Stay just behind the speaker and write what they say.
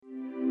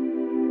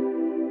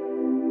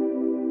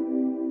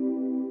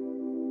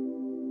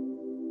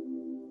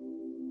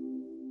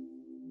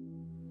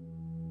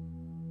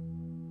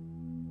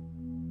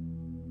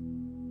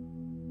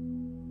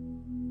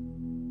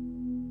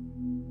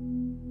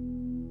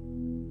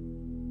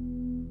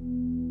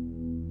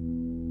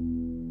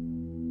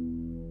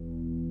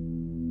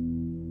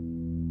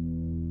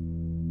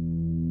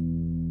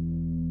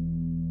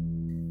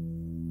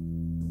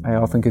I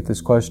often get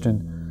this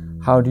question,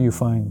 how do you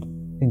find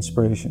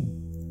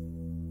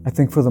inspiration? I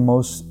think for the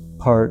most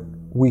part,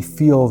 we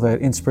feel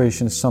that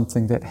inspiration is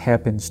something that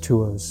happens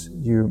to us.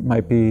 You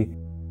might be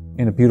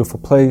in a beautiful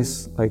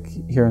place, like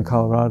here in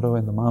Colorado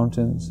in the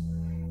mountains,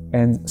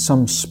 and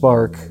some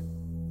spark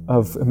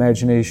of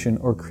imagination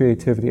or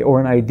creativity or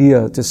an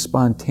idea just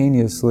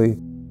spontaneously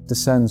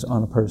descends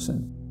on a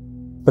person.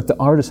 But the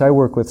artists I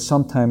work with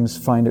sometimes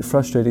find it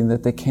frustrating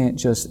that they can't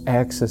just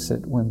access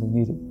it when they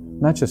need it.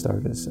 Not just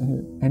artists,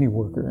 any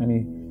worker,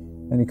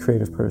 any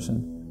creative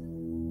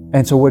person.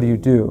 And so what do you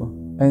do?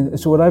 And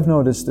so what I've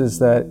noticed is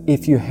that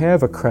if you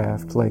have a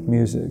craft like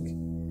music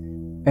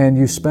and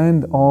you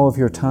spend all of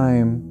your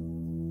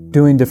time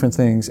doing different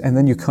things, and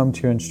then you come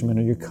to your instrument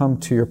or you come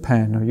to your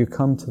pen or you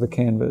come to the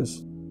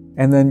canvas,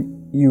 and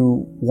then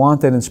you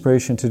want that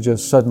inspiration to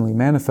just suddenly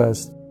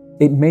manifest,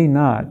 it may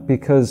not,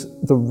 because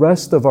the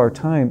rest of our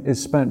time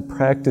is spent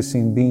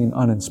practicing being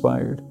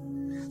uninspired.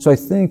 So I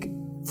think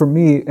for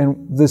me, and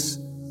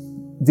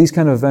these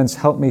kind of events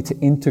help me to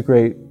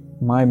integrate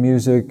my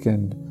music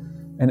and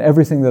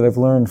everything that I've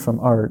learned from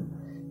art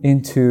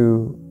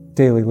into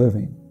daily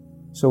living.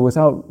 So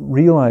without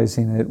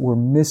realizing it, we're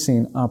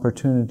missing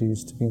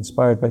opportunities to be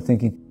inspired by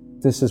thinking,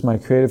 this is my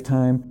creative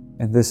time,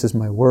 and this is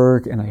my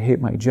work, and I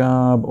hate my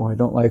job, or I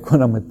don't like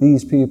when I'm with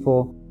these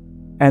people.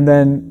 And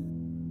then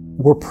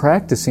we're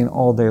practicing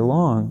all day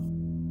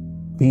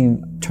long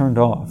being turned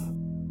off.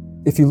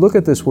 If you look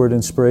at this word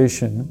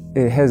inspiration,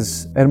 it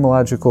has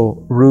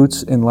etymological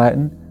roots in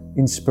Latin,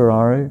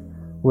 inspirare,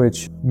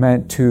 which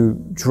meant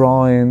to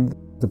draw in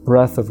the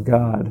breath of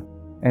God.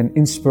 And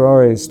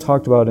inspirare is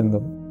talked about in the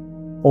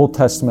Old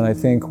Testament, I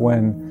think,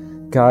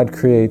 when God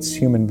creates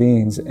human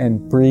beings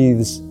and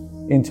breathes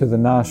into the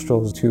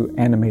nostrils to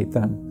animate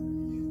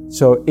them.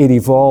 So it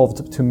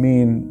evolved to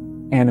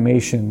mean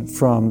animation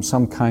from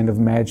some kind of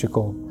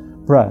magical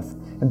breath.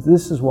 And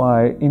this is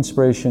why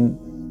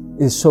inspiration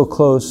is so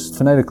close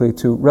phonetically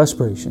to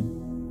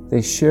respiration.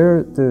 They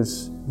share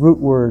this root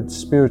word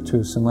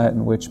spiritus in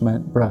Latin, which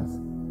meant breath.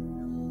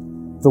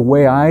 The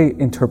way I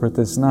interpret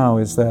this now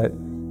is that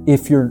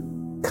if you're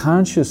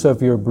conscious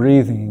of your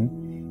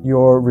breathing,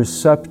 you're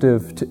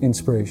receptive to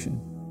inspiration.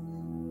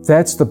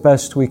 That's the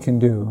best we can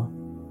do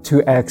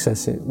to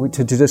access it,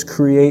 to just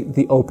create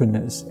the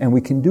openness. And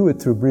we can do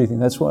it through breathing.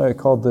 That's why I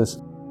called this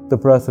the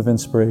breath of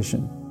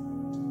inspiration.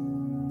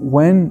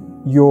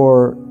 When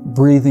you're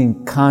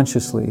breathing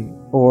consciously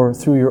or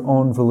through your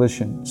own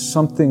volition,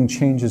 something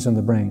changes in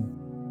the brain.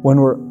 When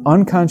we're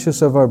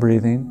unconscious of our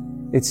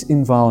breathing, it's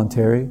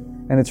involuntary,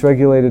 and it's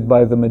regulated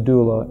by the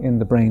medulla in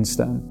the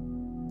brainstem.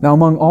 Now,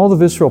 among all the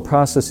visceral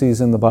processes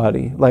in the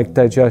body, like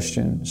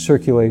digestion,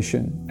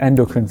 circulation,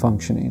 endocrine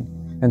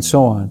functioning, and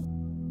so on,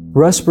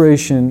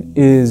 respiration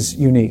is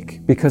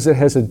unique because it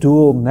has a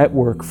dual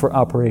network for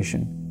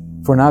operation.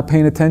 If we're not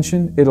paying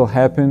attention, it'll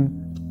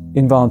happen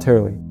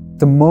involuntarily.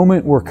 The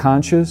moment we're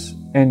conscious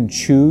and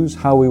choose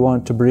how we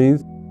want to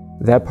breathe,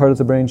 that part of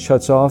the brain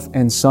shuts off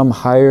and some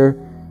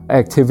higher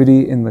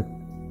activity in the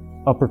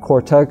upper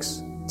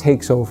cortex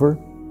takes over.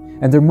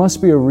 And there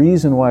must be a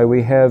reason why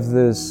we have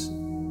this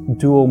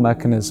dual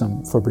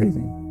mechanism for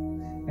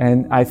breathing.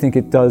 And I think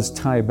it does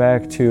tie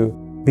back to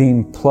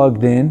being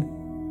plugged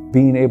in,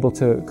 being able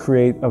to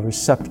create a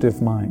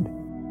receptive mind.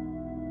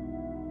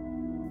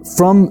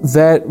 From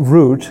that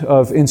root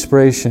of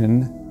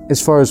inspiration,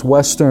 as far as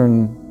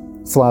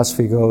Western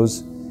philosophy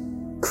goes,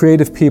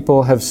 creative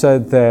people have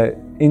said that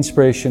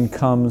inspiration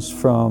comes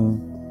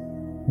from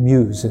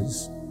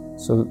muses.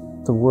 So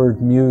the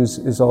word muse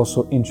is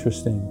also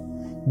interesting.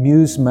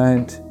 Muse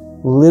meant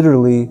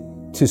literally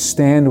to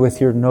stand with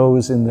your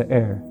nose in the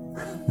air,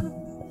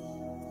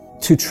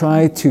 to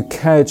try to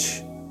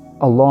catch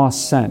a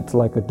lost scent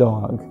like a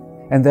dog.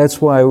 And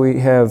that's why we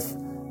have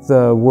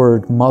the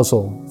word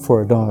muzzle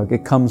for a dog.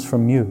 It comes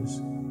from muse.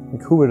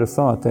 Like, who would have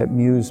thought that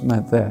muse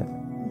meant that?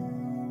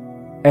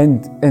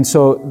 And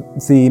so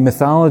the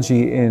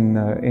mythology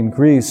in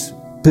Greece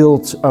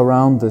built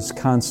around this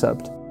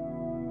concept.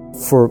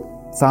 For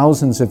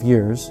thousands of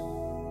years,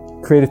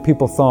 creative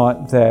people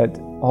thought that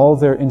all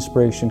their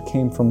inspiration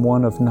came from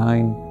one of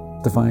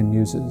 9 divine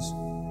muses.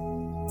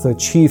 The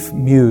chief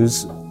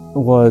muse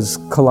was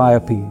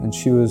Calliope, and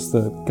she was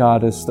the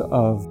goddess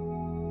of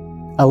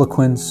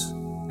eloquence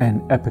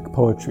and epic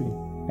poetry.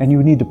 And you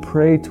would need to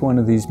pray to one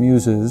of these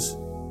muses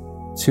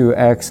to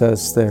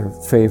access their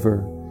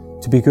favor,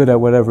 to be good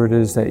at whatever it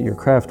is that your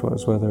craft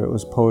was, whether it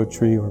was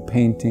poetry or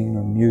painting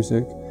or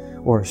music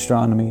or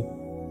astronomy.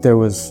 There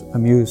was a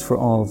muse for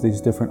all of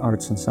these different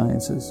arts and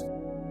sciences.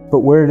 But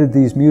where did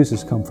these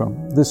muses come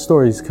from? This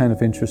story is kind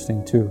of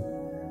interesting too.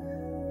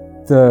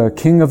 The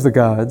king of the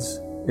gods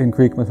in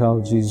Greek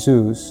mythology,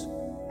 Zeus,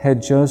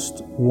 had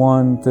just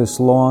won this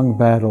long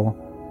battle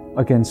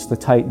against the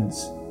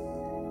Titans.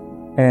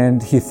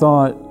 And he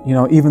thought,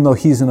 even though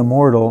he's an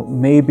immortal,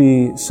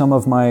 maybe some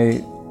of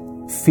my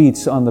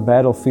feats on the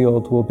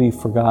battlefield will be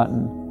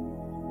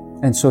forgotten.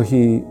 And so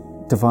he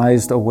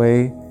devised a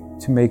way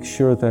to make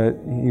sure that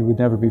he would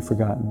never be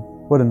forgotten.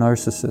 What a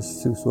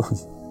narcissist Zeus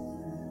was.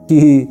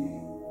 He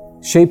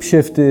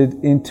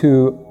shapeshifted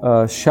into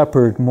a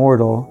shepherd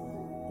mortal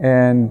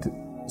and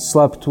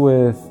slept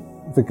with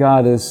the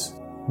goddess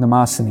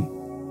Mnemosyne.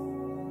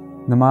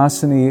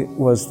 Mnemosyne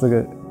was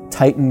the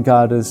Titan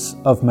goddess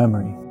of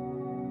memory.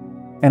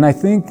 And I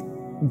think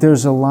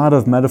there's a lot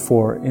of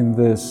metaphor in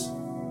this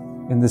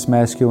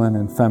masculine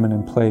and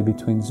feminine play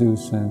between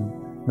Zeus and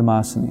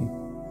Mnemosyne.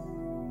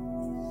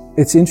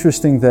 It's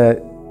interesting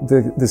that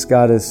this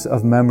goddess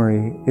of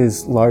memory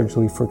is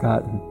largely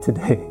forgotten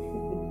today.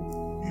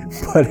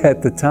 But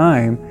at the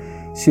time,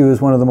 she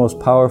was one of the most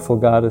powerful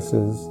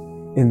goddesses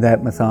in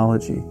that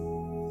mythology.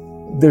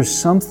 There's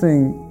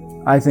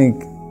something, I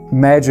think,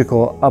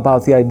 magical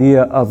about the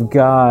idea of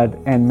God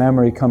and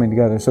memory coming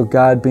together. So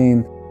God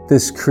being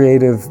this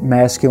creative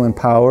masculine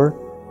power,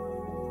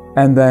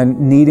 and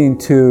then needing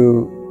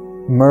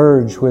to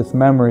merge with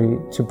memory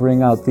to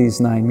bring out these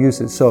 9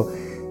 muses. So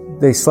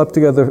they slept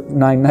together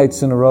 9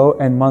 nights in a row,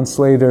 and months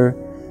later,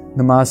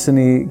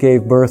 Mnemosyne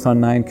gave birth on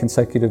 9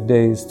 consecutive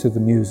days to the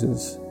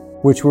muses,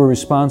 which were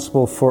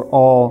responsible for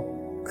all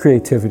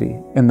creativity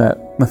in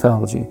that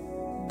mythology.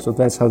 So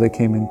that's how they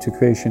came into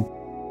creation.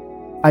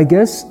 I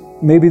guess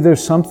maybe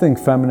there's something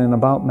feminine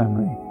about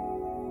memory,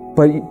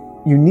 but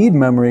you need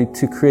memory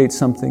to create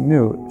something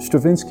new.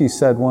 Stravinsky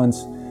said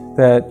once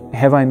that,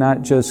 "Have I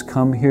not just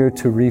come here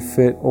to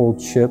refit old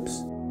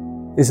ships?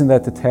 Isn't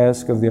that the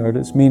task of the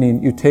artist?"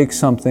 Meaning you take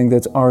something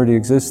that's already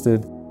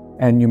existed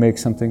and you make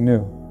something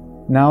new.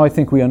 Now I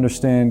think we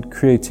understand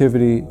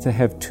creativity to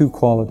have 2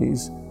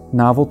 qualities: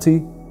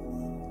 novelty,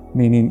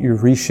 meaning you're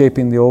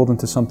reshaping the old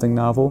into something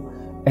novel,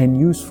 and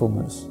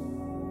usefulness.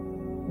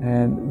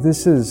 And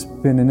this has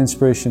been an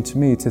inspiration to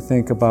me to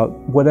think about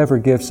whatever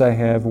gifts I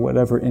have,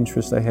 whatever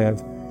interests I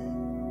have,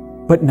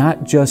 but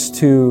not just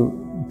to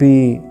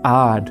be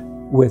odd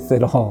with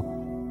it all,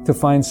 to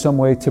find some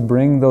way to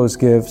bring those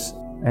gifts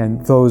and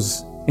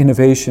those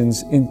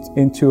innovations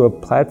into a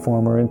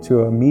platform or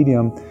into a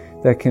medium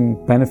that can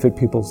benefit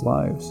people's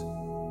lives.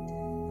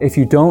 If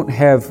you don't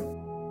have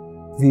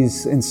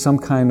these in some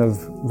kind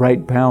of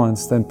right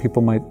balance, then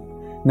people might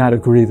not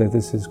agree that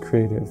this is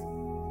creative.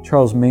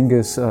 Charles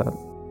Mingus,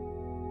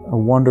 a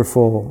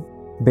wonderful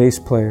bass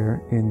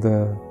player in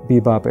the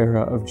bebop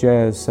era of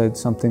jazz, said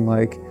something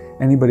like,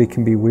 "Anybody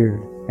can be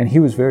weird." And he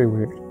was very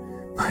weird.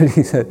 But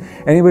he said,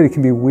 anybody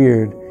can be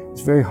weird.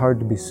 It's very hard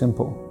to be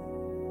simple.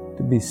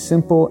 To be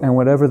simple, and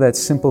whatever that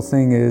simple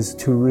thing is,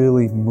 to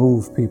really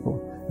move people.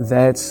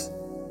 That's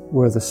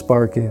where the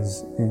spark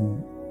is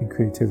in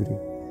creativity.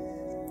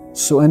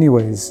 So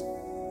anyways,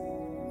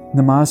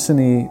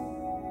 Mnemosyne,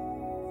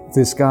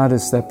 this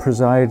goddess that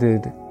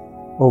presided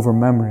over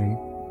memory,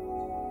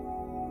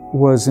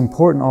 was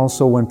important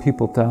also when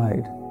people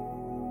died.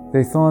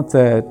 They thought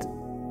that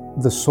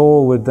the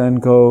soul would then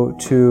go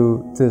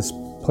to this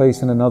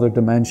place in another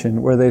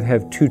dimension where they'd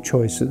have 2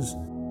 choices.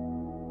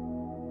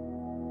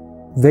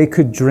 They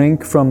could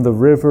drink from the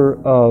river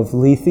of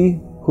Lethe,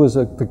 who is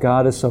the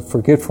goddess of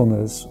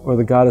forgetfulness or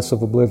the goddess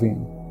of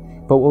oblivion.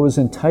 But what was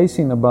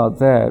enticing about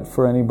that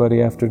for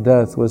anybody after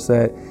death was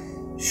that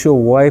she'll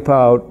wipe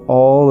out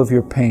all of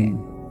your pain,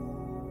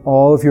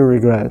 all of your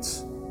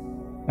regrets,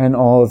 and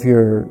all of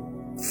your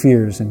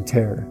fears and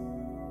terror.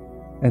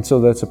 And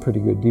so that's a pretty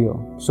good deal.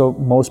 So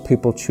most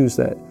people choose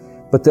that.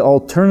 But the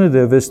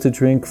alternative is to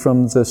drink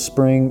from the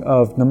spring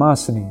of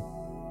Mnemosyne,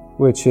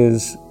 which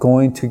is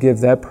going to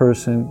give that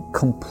person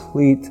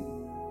complete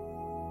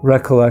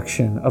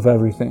recollection of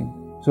everything.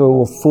 So it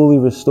will fully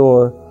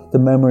restore the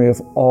memory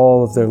of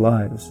all of their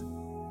lives.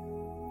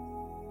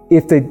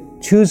 If they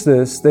choose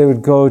this, they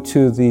would go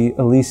to the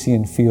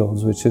Elysian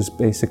fields, which is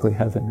basically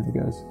heaven, I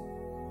guess.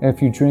 And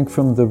if you drink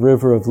from the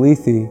river of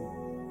Lethe,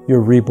 you're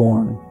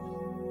reborn,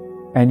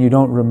 and you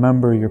don't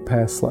remember your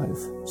past life.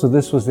 So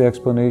this was the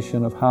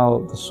explanation of how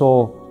the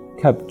soul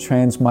kept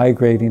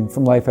transmigrating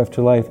from life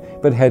after life,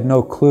 but had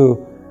no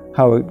clue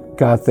how it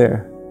got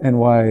there and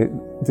why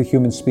the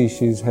human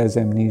species has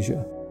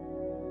amnesia.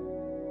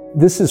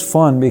 This is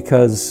fun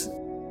because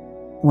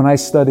when I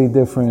study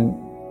different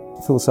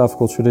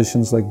philosophical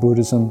traditions, like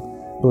Buddhism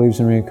believes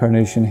in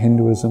reincarnation,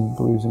 Hinduism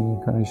believes in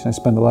reincarnation. I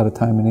spend a lot of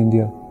time in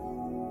India.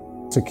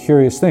 It's a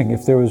curious thing.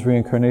 If there was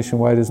reincarnation,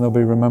 why does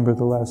nobody remember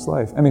the last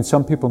life? I mean,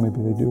 some people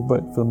maybe they do,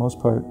 but for the most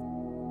part,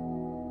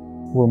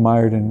 we're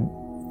mired in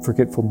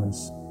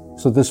forgetfulness.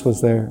 So this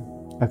was their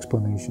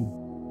explanation.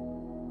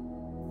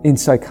 In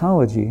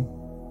psychology,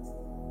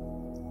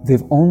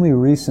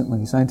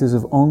 scientists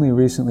have only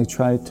recently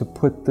tried to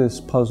put this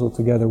puzzle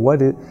together.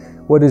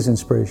 What is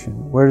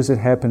inspiration? Where does it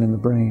happen in the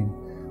brain?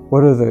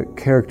 What are the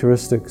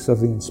characteristics of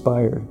the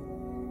inspired?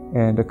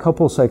 And a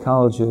couple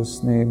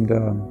psychologists named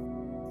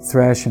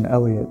Thrash and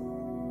Elliott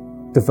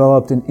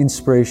developed an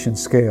inspiration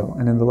scale.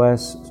 And in the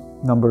last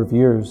number of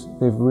years,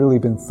 they've really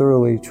been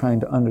thoroughly trying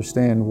to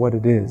understand what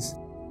it is.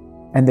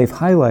 And they've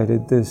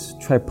highlighted this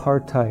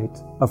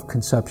tripartite of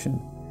conception,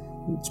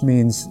 which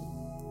means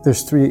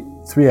there's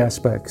three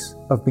aspects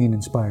of being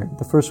inspired.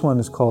 The first one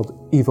is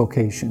called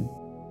evocation.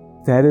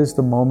 That is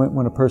the moment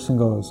when a person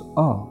goes,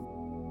 oh,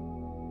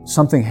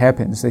 something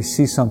happens, they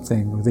see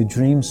something, or they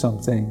dream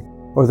something,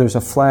 or there's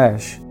a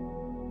flash,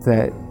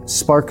 that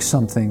sparks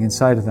something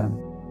inside of them.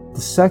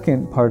 The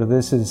second part of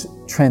this is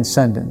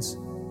transcendence,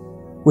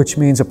 which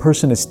means a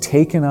person is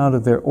taken out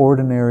of their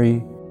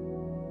ordinary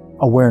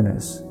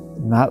awareness,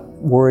 not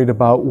worried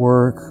about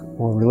work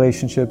or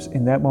relationships.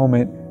 In that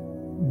moment,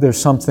 there's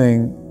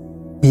something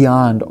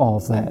beyond all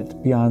of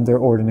that, beyond their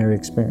ordinary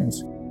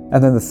experience.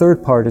 And then the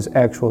third part is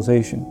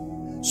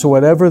actualization. So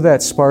whatever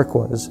that spark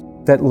was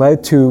that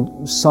led to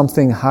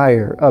something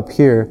higher up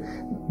here,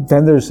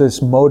 then there's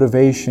this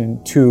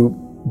motivation to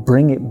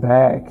bring it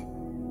back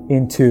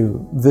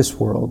into this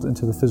world,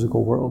 into the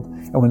physical world.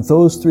 And when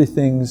those three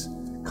things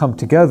come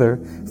together,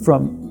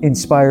 from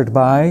inspired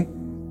by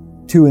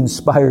to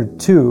inspired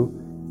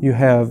to, you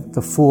have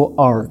the full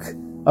arc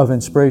of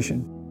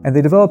inspiration. And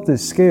they developed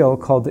this scale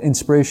called the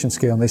inspiration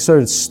scale, and they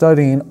started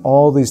studying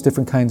all these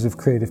different kinds of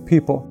creative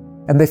people.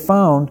 And they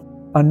found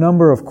a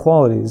number of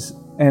qualities,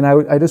 and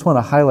I just want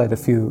to highlight a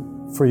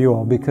few for you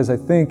all, because I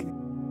think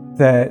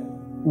that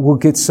we'll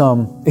get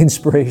some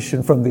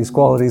inspiration from these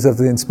qualities of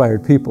the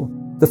inspired people.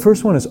 The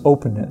first one is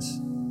openness,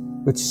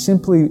 which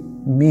simply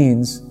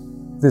means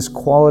this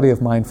quality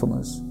of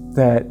mindfulness,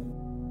 that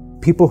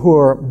people who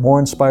are more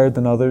inspired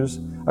than others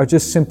are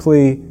just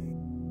simply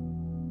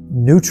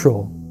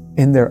neutral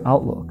in their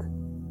outlook.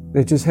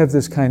 They just have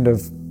this kind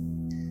of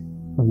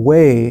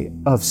way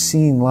of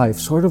seeing life,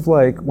 sort of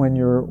like when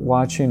you're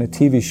watching a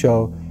TV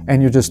show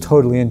and you're just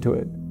totally into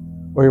it,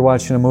 or you're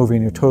watching a movie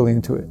and you're totally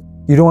into it.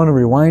 You don't want to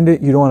rewind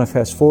it, you don't want to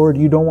fast forward,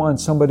 you don't want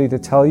somebody to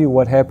tell you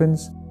what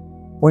happens.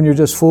 When you're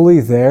just fully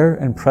there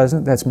and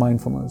present, that's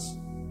mindfulness.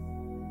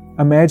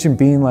 Imagine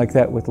being like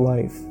that with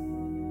life.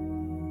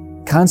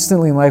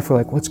 Constantly in life, we're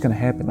like, what's going to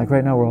happen? Like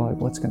right now, we're all like,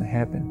 what's going to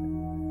happen?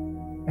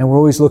 And we're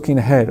always looking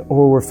ahead,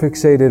 or we're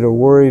fixated or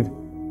worried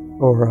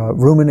or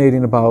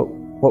ruminating about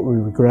what we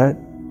regret.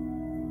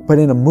 But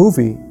in a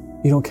movie,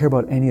 you don't care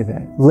about any of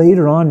that.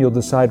 Later on, you'll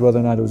decide whether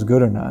or not it was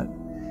good or not.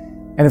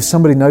 And if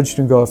somebody nudged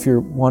you and go, if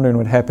you're wondering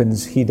what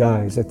happens, he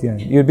dies at the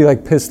end, you'd be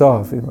like pissed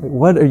off. You'd be like,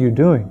 what are you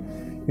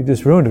doing? You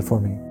just ruined it for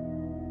me.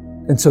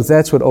 And so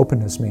that's what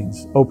openness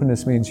means.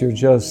 Openness means you're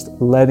just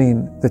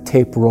letting the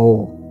tape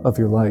roll of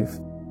your life.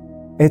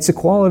 It's a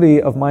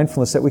quality of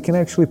mindfulness that we can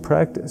actually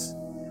practice.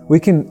 We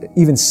can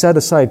even set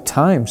aside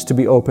times to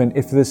be open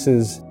if this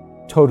is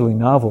totally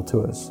novel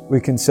to us.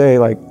 We can say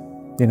like,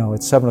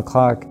 it's 7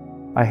 o'clock,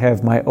 I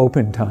have my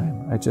open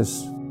time. I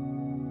just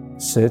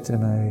sit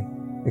and I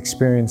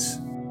experience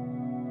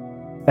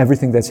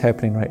everything that's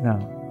happening right now.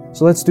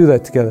 So let's do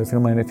that together, if you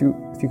don't mind. If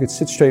you could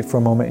sit straight for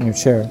a moment in your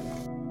chair.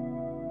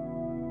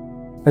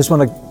 I just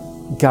want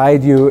to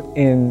guide you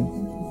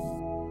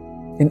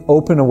in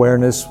open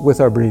awareness with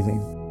our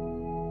breathing.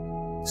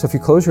 So if you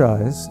close your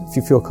eyes, if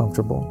you feel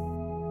comfortable,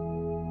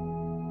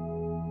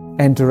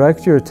 and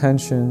direct your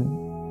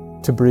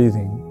attention to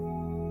breathing.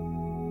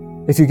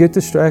 If you get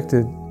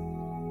distracted,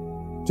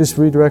 just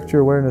redirect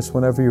your awareness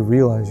whenever you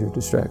realize you're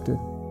distracted.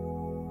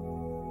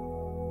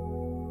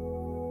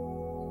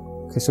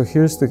 Okay, so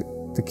here's the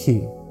key.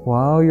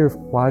 While you're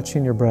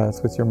watching your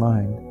breath with your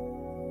mind,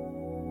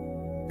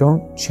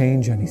 don't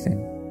change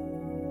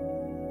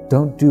anything.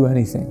 Don't do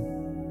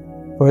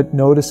anything, but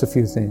notice a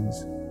few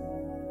things.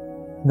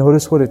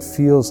 Notice what it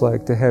feels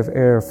like to have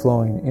air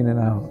flowing in and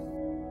out.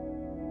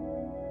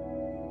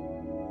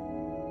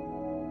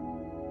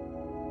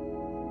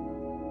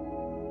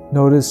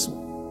 Notice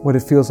what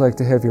it feels like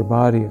to have your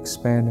body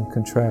expand and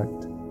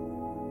contract,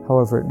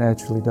 however it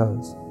naturally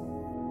does.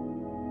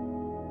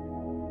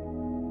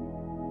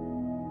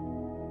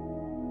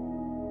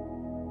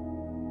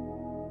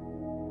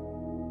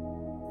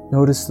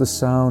 Notice the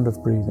sound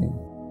of breathing,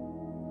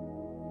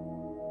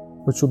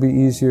 which will be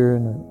easier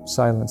in a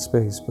silent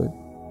space, but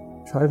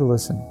try to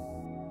listen.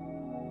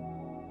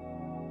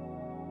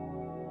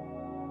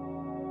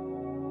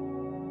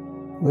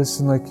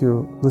 Listen like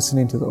you're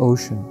listening to the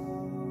ocean.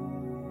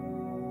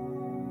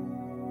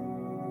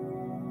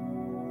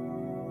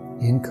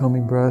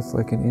 Incoming breath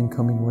like an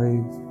incoming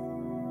wave.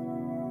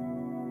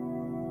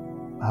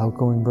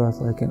 Outgoing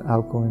breath like an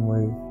outgoing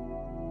wave.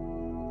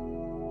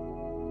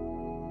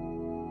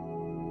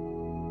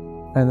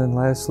 And then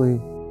lastly,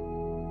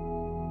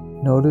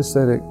 notice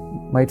that it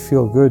might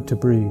feel good to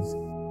breathe.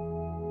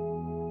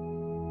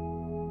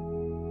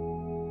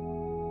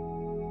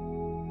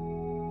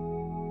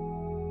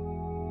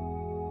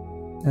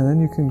 And then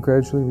you can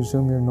gradually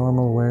resume your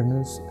normal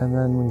awareness, and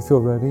then when you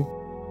feel ready,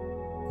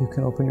 you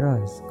can open your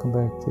eyes, come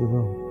back to the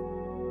room.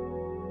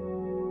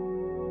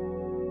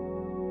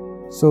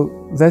 So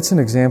that's an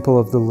example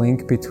of the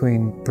link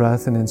between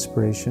breath and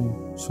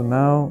inspiration. So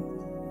now,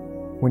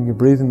 when you're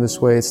breathing this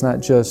way, it's not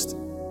just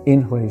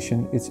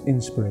inhalation, it's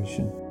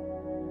inspiration.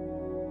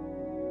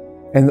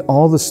 And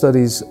all the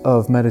studies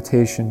of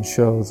meditation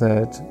show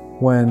that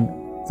when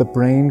the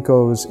brain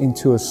goes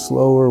into a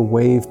slower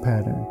wave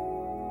pattern,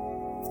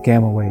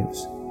 gamma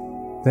waves,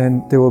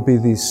 then there will be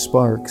these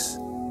sparks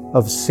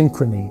of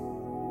synchrony,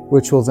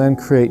 which will then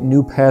create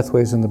new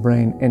pathways in the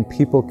brain, and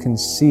people can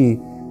see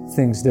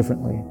things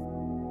differently.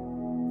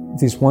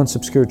 These once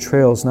obscure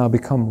trails now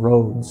become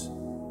roads,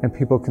 and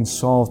people can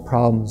solve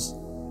problems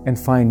and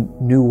find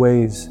new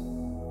ways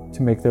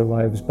to make their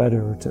lives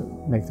better or to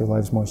make their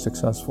lives more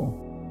successful.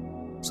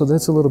 So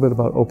that's a little bit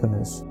about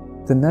openness.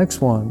 The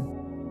next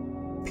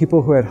one,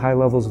 people who had high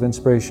levels of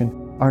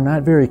inspiration are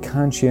not very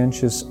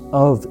conscientious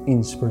of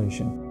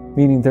inspiration,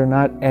 meaning they're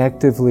not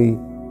actively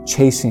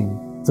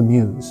chasing the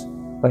muse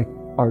like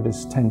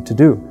artists tend to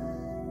do.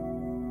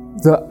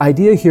 The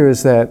idea here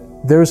is that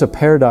there's a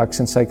paradox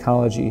in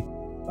psychology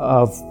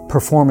of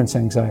performance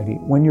anxiety.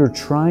 When you're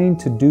trying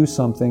to do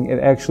something, it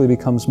actually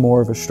becomes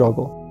more of a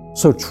struggle.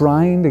 So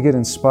trying to get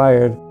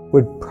inspired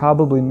would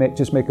probably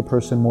just make a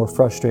person more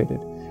frustrated.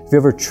 Have you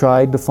ever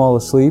tried to fall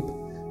asleep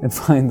and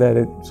find that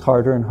it's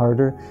harder and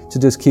harder to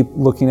just keep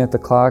looking at the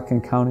clock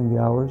and counting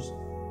the hours?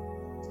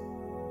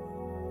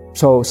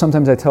 So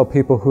sometimes I tell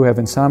people who have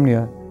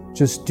insomnia,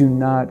 just do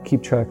not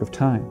keep track of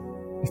time.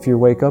 If you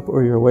wake up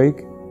or you're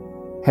awake,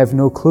 have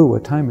no clue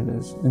what time it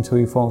is until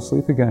you fall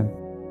asleep again.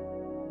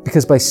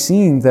 Because by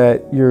seeing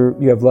that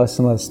you have less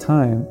and less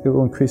time, it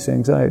will increase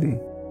anxiety.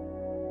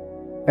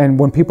 And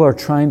when people are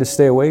trying to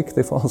stay awake,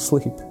 they fall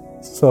asleep.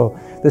 So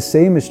the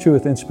same is true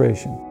with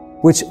inspiration,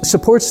 which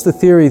supports the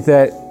theory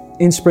that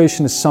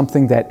inspiration is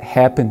something that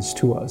happens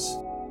to us,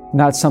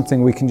 not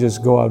something we can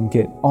just go out and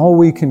get. All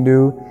we can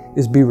do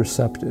is be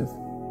receptive.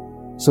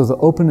 So the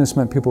openness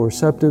meant people were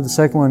receptive. The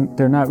second one,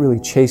 they're not really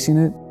chasing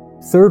it.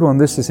 Third one,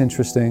 this is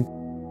interesting.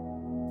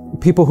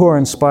 People who are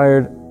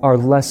inspired are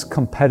less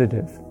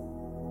competitive.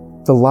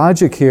 The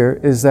logic here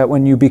is that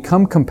when you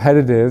become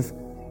competitive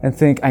and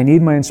think, I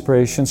need my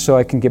inspiration so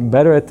I can get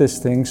better at this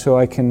thing, so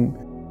I can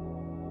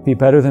be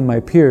better than my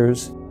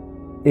peers,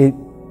 it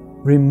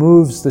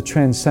removes the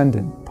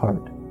transcendent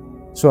part.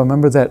 So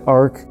remember that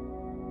arc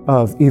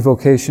of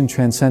evocation,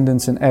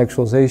 transcendence, and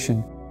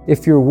actualization.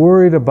 If you're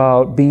worried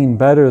about being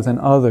better than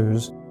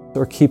others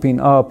or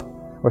keeping up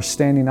or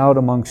standing out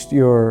amongst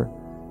your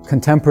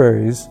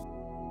contemporaries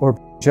or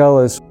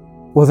jealous,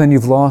 well, then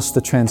you've lost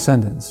the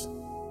transcendence.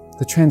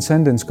 The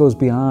transcendence goes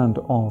beyond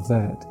all of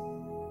that.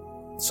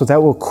 So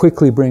that will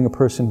quickly bring a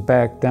person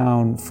back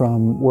down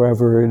from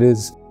wherever it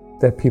is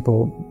that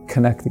people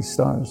connect these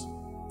stars,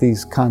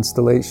 these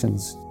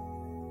constellations.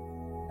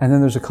 And then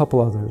there's a couple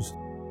others.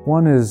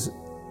 One is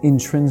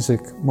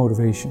intrinsic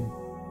motivation.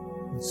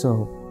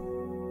 So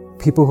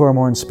people who are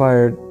more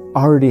inspired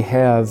already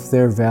have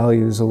their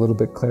values a little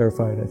bit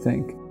clarified, I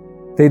think.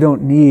 They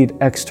don't need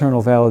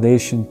external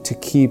validation to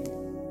keep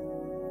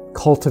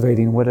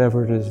cultivating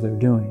whatever it is they're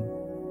doing.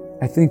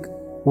 I think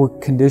we're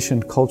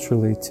conditioned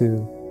culturally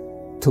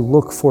to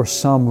look for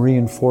some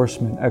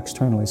reinforcement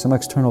externally, some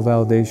external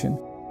validation.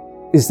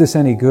 Is this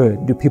any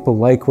good? Do people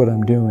like what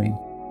I'm doing?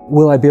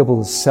 Will I be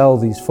able to sell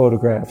these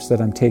photographs that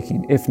I'm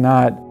taking? If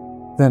not,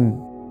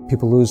 then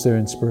people lose their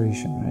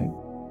inspiration,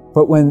 right?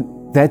 But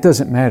when that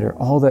doesn't matter,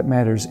 all that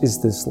matters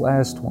is this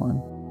last one,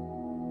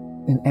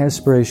 an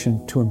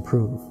aspiration to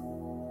improve.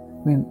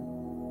 I mean,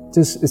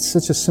 it's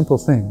such a simple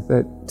thing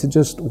that to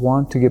just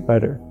want to get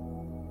better.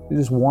 You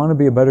just want to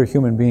be a better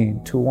human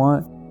being, to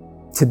want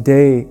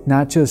today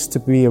not just to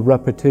be a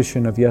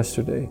repetition of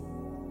yesterday,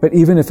 but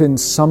even if in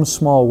some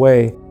small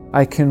way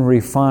I can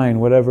refine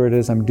whatever it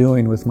is I'm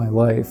doing with my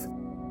life,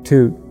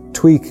 to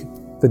tweak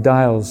the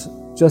dials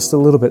just a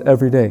little bit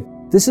every day.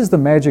 This is the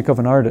magic of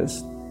an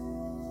artist.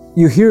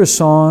 You hear a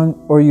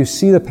song or you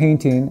see the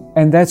painting,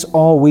 and that's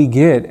all we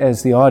get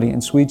as the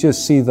audience. We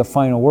just see the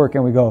final work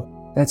and we go,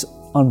 that's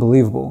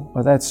unbelievable,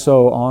 or that's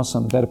so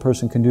awesome that a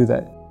person can do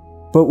that.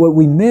 But what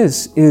we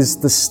miss is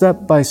the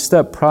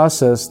step-by-step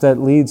process that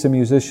leads a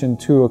musician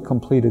to a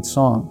completed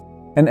song.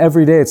 And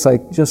every day it's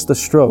like just a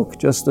stroke.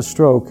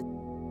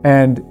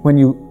 And when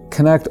you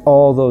connect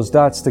all those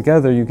dots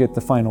together, you get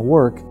the final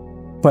work.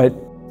 But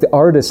the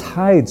artist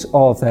hides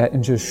all of that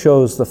and just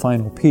shows the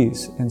final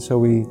piece. And so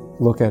we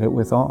look at it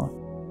with awe.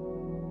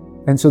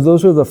 And so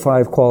those are the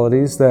 5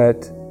 qualities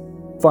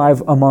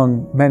five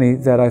among many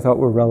that I thought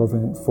were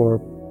relevant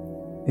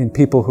in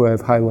people who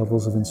have high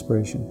levels of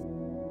inspiration.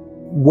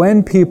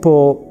 When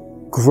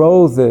people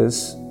grow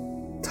this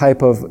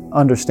type of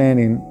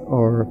understanding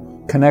or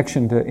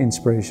connection to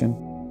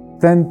inspiration,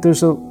 then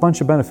there's a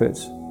bunch of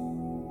benefits.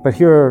 But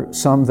here are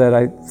some that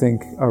I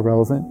think are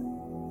relevant.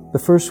 The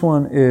first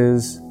one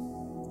is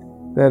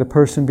that a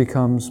person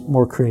becomes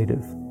more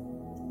creative.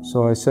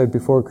 So I said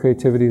before,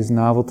 creativity is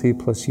novelty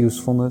plus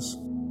usefulness.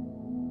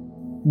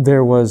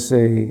 There was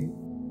a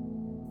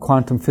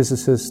quantum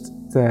physicist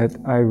that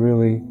I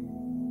really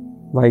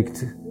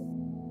liked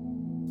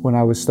when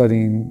I was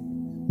studying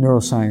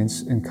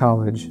neuroscience in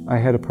college. I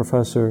had a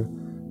professor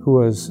who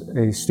was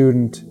a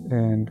student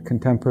and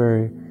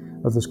contemporary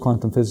of this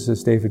quantum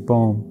physicist, David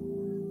Bohm,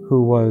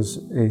 who was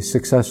a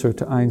successor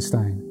to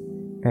Einstein.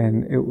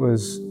 And it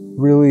was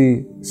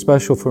really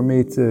special for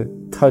me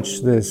to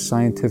touch this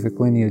scientific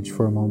lineage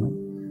for a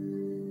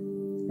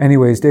moment.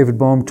 Anyways, David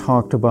Bohm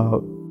talked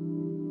about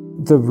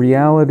the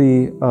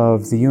reality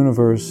of the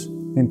universe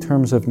in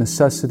terms of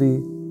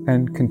necessity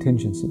and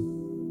contingency.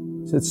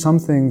 He said some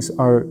things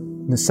are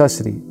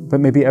necessity, but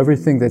maybe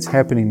everything that's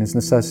happening is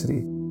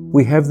necessity.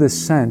 We have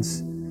this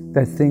sense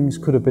that things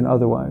could have been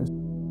otherwise.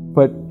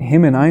 But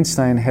him and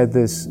Einstein had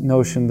this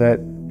notion that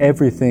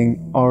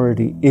everything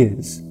already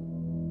is.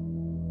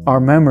 Our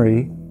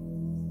memory,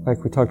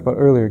 like we talked about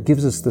earlier,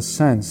 gives us the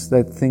sense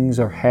that things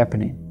are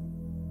happening.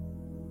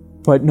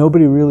 But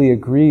nobody really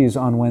agrees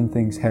on when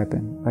things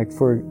happen. Like,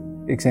 for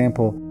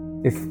example,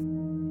 if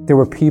there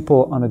were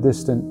people on a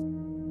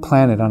distant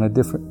planet, on a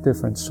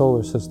different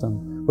solar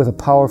system, with a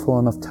powerful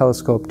enough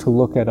telescope to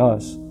look at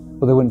us,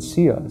 well, they wouldn't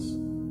see us.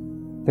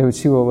 They would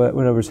see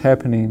whatever's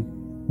happening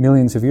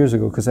millions of years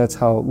ago, because that's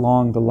how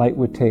long the light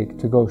would take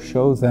to go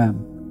show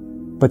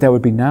them. But that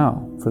would be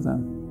now for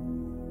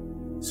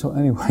them. So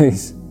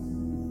anyways,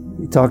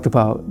 we talked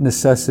about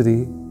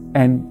necessity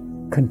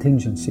and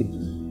contingency.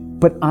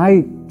 But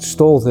I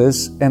stole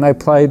this and I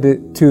applied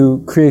it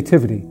to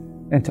creativity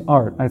and to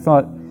art. I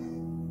thought,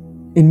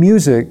 in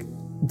music,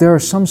 there are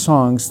some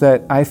songs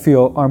that I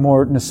feel are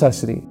more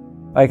necessity.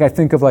 Like, I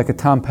think of like a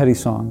Tom Petty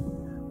song.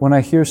 When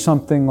I hear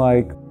something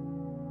like,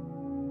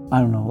 I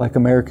don't know, like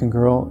American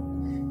Girl,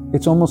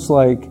 it's almost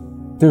like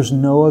there's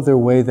no other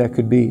way that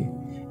could be.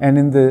 And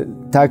in the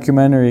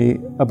documentary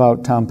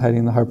about Tom Petty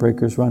and the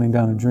Heartbreakers, Running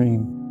Down a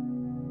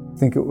Dream, I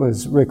think it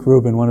was Rick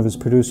Rubin, one of his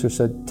producers,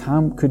 said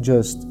Tom could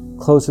just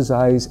close his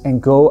eyes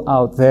and go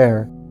out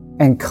there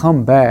and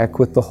come back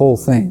with the whole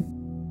thing.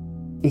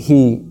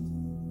 He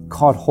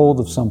caught hold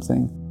of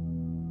something.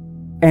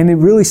 And it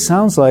really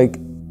sounds like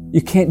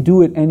you can't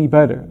do it any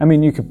better. I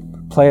mean, you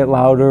could play it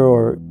louder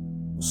or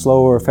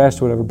slower or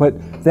faster, whatever,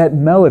 but that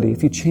melody,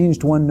 if you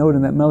changed one note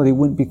in that melody, it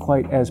wouldn't be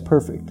quite as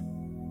perfect.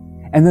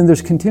 And then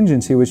there's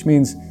contingency, which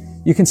means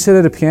you can sit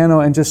at a piano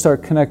and just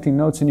start connecting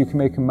notes and you can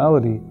make a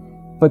melody,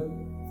 but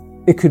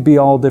it could be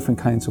all different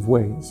kinds of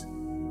ways.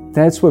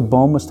 That's what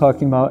Bohm was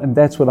talking about, and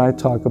that's what I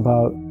talk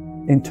about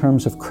in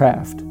terms of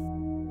craft.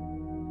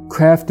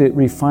 Craft it,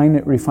 refine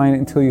it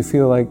until you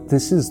feel like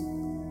this is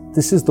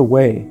the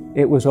way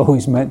it was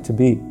always meant to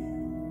be.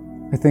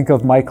 I think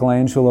of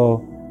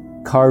Michelangelo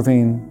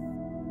carving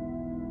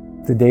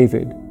the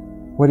David.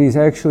 What he's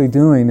actually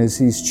doing is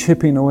he's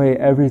chipping away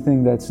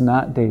everything that's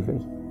not David.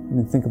 I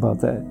mean, think about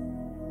that.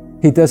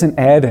 He doesn't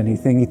add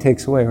anything, he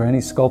takes away, or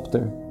any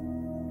sculptor.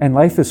 And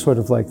life is sort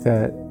of like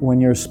that when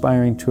you're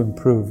aspiring to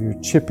improve. You're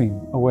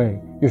chipping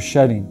away, you're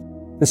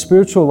shedding. The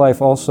spiritual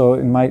life also,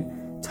 in my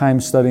time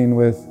studying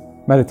with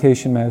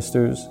meditation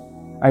masters,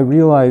 I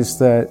realized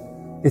that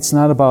it's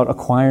not about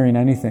acquiring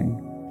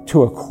anything.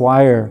 To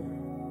acquire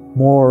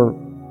more,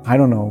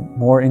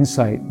 more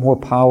insight, more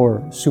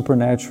power,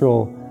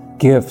 supernatural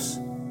gifts.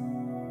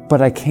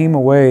 But I came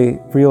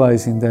away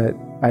realizing that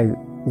I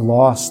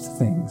lost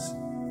things.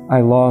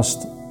 I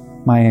lost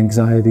my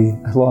anxiety.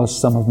 I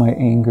lost some of my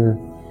anger,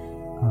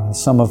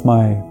 some of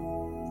my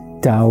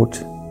doubt.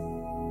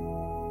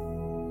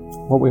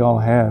 What we all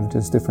have,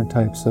 just different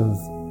types of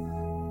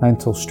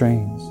mental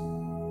strains.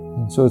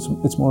 And so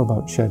it's more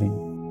about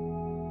shedding.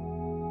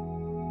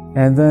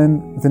 And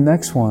then the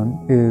next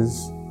one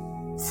is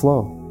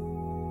flow.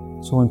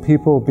 So when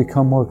people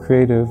become more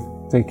creative,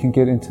 they can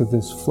get into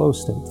this flow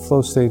state.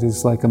 Flow state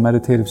is like a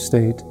meditative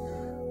state.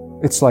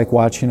 It's like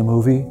watching a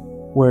movie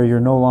where you're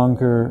no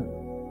longer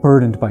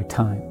burdened by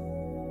time.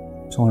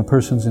 So when a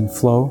person's in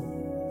flow,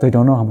 they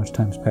don't know how much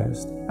time's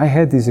passed. I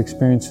had these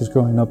experiences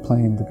growing up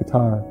playing the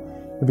guitar.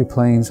 I'd be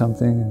playing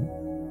something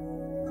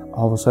and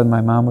all of a sudden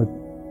my mom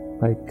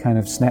would kind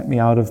of snap me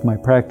out of my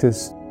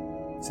practice,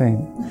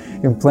 saying,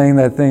 you're playing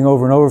that thing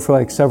over and over for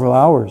like several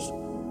hours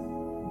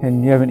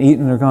and you haven't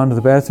eaten or gone to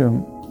the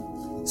bathroom.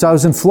 So I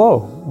was in flow,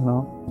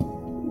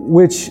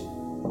 which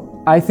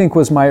I think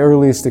was my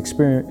earliest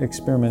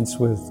experiments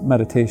with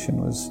meditation.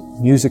 Was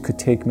music could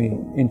take me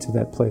into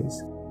that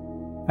place.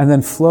 And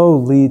then flow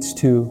leads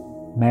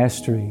to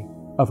mastery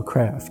of a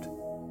craft.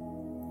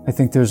 I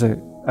think there's a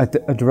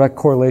direct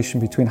correlation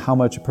between how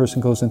much a person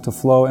goes into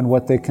flow and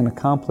what they can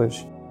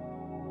accomplish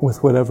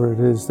with whatever it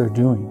is they're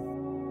doing.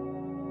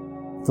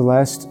 The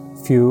last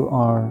few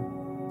are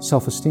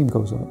self-esteem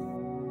goes up.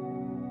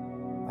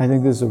 I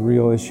think this is a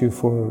real issue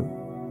for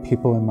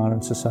people in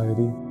modern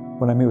society.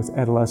 When I meet with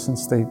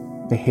adolescents, they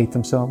hate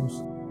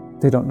themselves.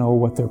 They don't know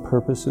what their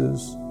purpose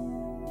is.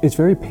 It's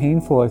very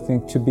painful, I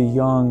think, to be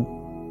young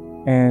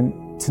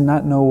and to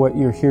not know what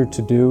you're here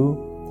to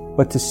do,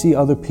 but to see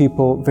other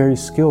people very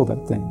skilled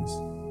at things.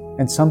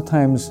 And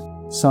sometimes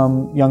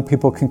some young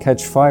people can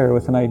catch fire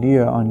with an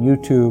idea on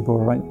YouTube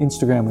or on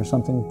Instagram or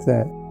something like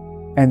that.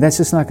 And that's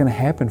just not going to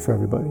happen for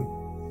everybody.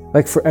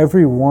 Like, for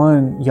every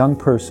one young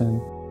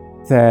person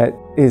that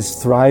is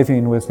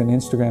thriving with an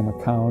Instagram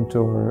account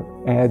or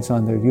ads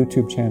on their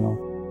YouTube channel,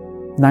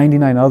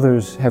 99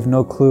 others have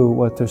no clue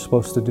what they're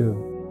supposed to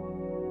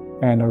do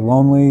and are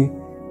lonely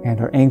and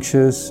are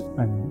anxious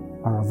and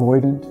are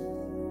avoidant.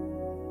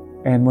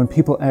 And when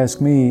people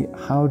ask me,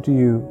 how do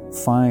you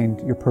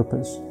find your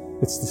purpose?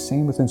 It's the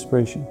same with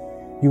inspiration.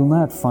 You'll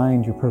not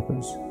find your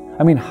purpose.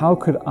 I mean, how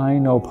could I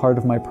know part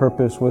of my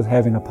purpose was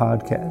having a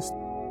podcast?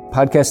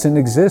 Podcast didn't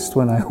exist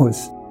when I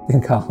was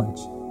in college.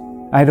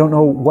 I don't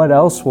know what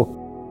else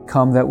will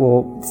come that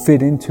will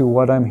fit into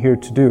what I'm here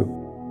to do.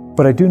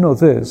 But I do know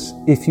this,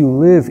 if you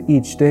live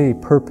each day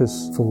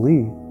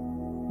purposefully,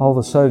 all of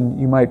a sudden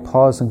you might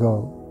pause and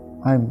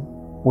go, I'm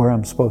where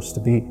I'm supposed to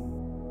be.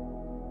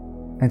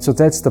 And so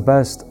that's the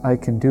best I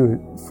can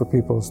do for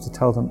people, is to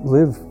tell them,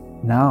 live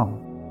now,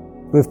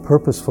 live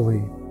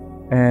purposefully,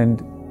 and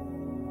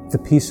the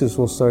pieces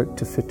will start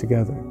to fit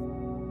together.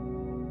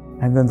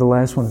 And then the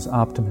last one is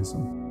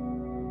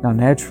optimism. Now,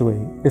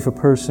 naturally, if a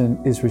person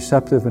is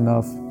receptive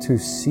enough to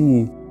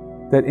see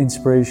that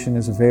inspiration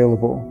is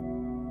available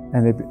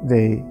and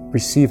they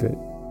receive it,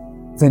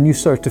 then you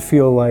start to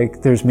feel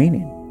like there's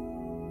meaning.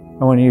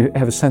 And when you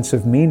have a sense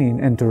of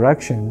meaning and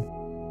direction,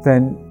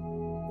 then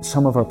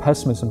some of our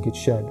pessimism gets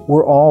shed.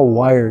 We're all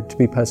wired to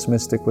be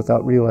pessimistic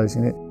without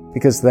realizing it,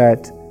 because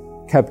that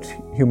kept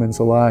humans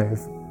alive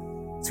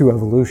through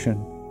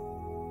evolution.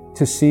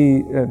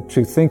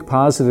 To think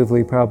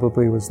positively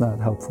probably was not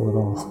helpful at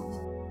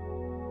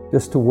all.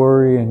 Just to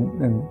worry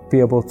and be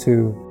able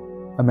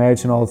to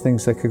imagine all the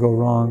things that could go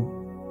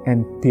wrong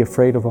and be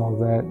afraid of all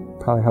that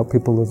probably helped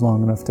people live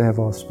long enough to have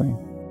offspring.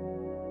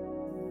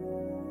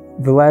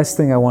 The last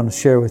thing I want to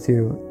share with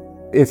you,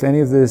 if any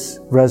of this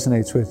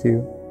resonates with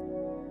you,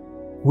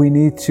 we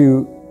need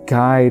to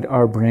guide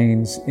our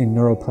brains in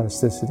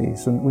neuroplasticity.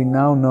 So we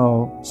now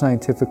know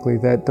scientifically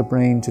that the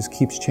brain just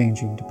keeps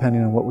changing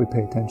depending on what we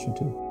pay attention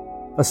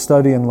to. A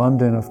study in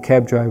London of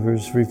cab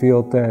drivers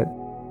revealed that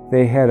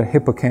they had a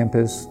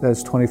hippocampus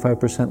that's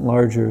 25%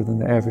 larger than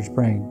the average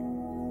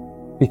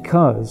brain,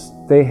 because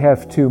they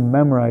have to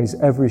memorize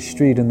every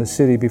street in the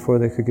city before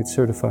they could get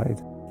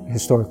certified,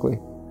 historically.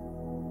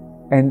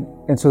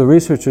 And so the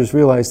researchers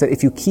realized that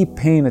if you keep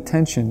paying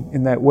attention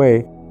in that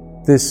way,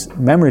 this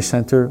memory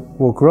center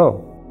will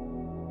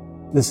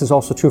grow. This is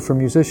also true for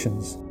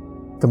musicians.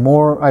 The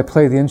more I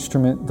play the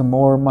instrument, the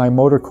more my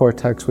motor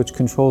cortex, which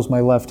controls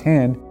my left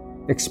hand,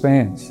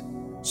 expands,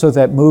 so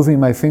that moving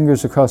my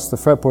fingers across the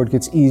fretboard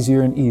gets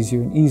easier and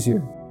easier and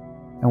easier.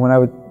 And when I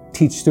would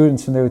teach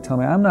students and they would tell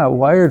me, I'm not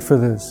wired for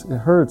this, it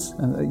hurts,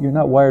 and you're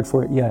not wired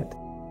for it yet.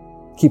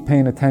 Keep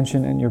paying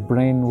attention and your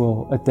brain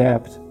will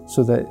adapt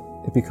so that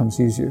it becomes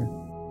easier.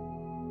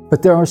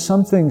 But there are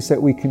some things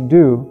that we can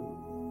do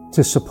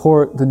to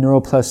support the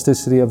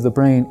neuroplasticity of the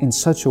brain in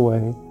such a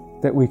way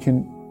that we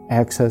can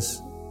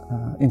access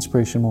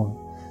inspiration more.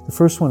 The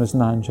first one is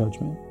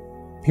non-judgment.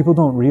 People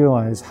don't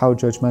realize how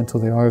judgmental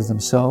they are of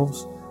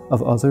themselves,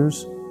 of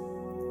others,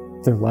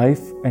 their life,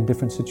 and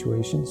different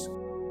situations.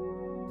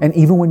 And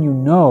even when you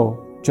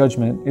know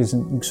judgment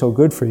isn't so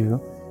good for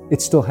you,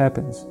 it still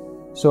happens.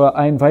 So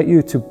I invite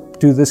you to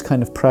do this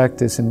kind of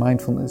practice in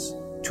mindfulness,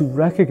 to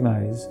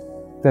recognize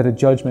that a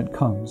judgment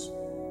comes.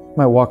 You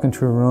might walk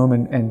into a room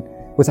and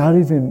without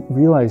even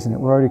realizing it,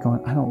 we're already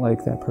going, I don't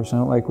like that person,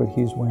 I don't like what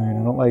he's wearing,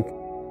 I don't like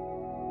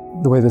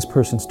the way this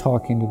person's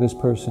talking to this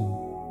person,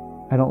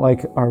 I don't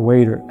like our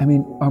waiter. I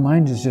mean, our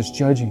mind is just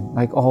judging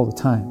like all the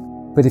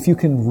time. But if you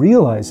can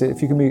realize it,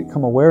 if you can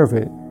become aware of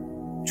it,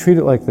 treat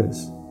it like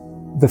this.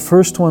 The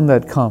first one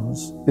that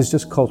comes is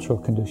just cultural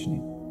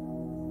conditioning.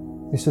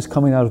 It's just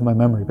coming out of my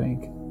memory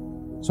bank.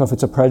 So if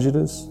it's a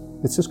prejudice,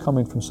 it's just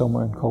coming from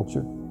somewhere in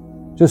culture.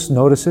 Just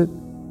notice it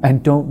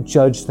and don't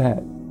judge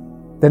that.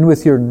 Then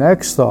with your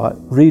next thought,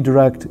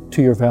 redirect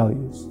to your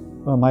values.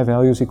 Well, my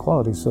value is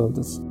equality, so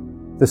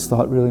this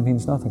thought really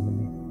means nothing to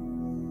me.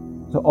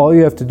 So all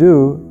you have to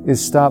do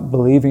is stop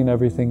believing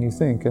everything you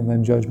think, and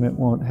then judgment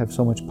won't have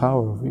so much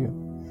power over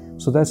you.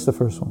 So that's the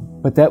first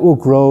one. But that will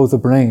grow the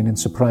brain in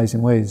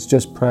surprising ways,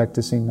 just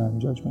practicing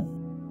non-judgment.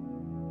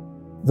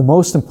 The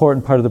most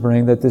important part of the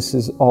brain that this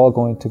is all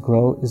going to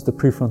grow is the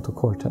prefrontal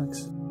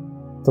cortex,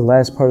 the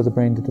last part of the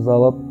brain to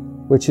develop,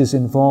 which is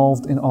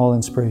involved in all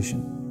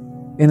inspiration.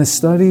 In a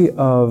study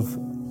of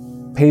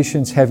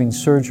patients having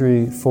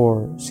surgery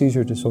for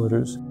seizure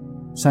disorders,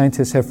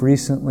 scientists have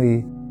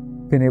recently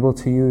been able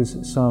to use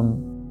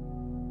some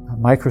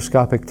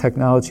microscopic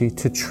technology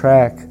to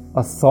track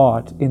a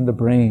thought in the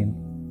brain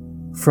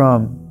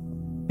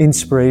from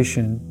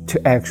inspiration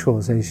to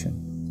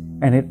actualization.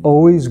 And it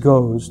always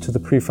goes to the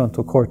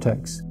prefrontal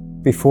cortex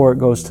before it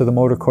goes to the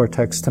motor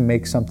cortex to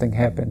make something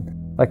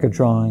happen, like a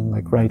drawing,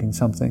 like writing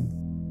something.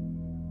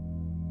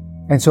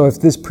 And so if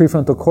this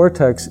prefrontal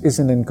cortex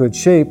isn't in good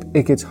shape,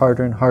 it gets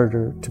harder and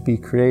harder to be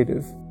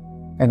creative.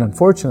 And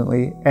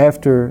unfortunately,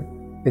 after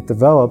it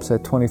develops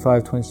at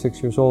 25,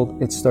 26 years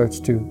old, it starts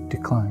to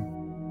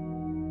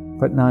decline.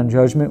 But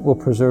non-judgment will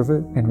preserve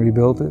it and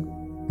rebuild it,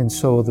 and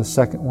so will the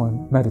second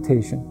one,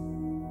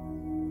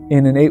 meditation.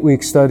 In an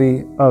 8-week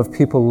study of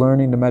people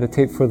learning to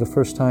meditate for the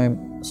first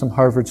time, some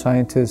Harvard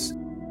scientists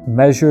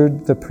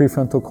measured the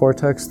prefrontal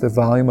cortex, the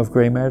volume of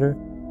gray matter,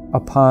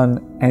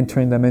 upon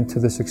entering them into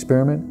this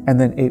experiment, and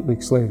then 8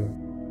 weeks later.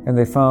 And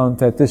they found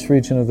that this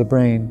region of the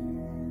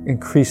brain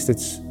increased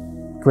its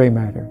gray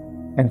matter.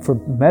 And for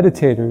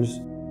meditators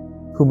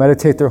who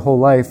meditate their whole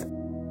life,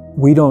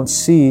 we don't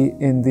see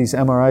in these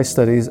MRI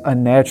studies a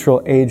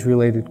natural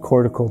age-related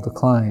cortical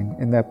decline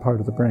in that part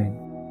of the brain.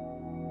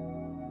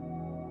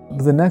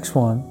 The next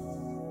one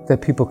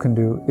that people can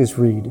do is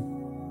read.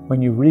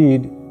 When you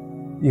read,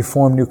 you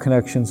form new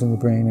connections in the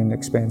brain and it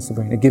expands the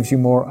brain. It gives you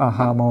more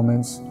aha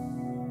moments.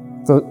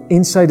 The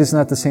insight is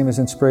not the same as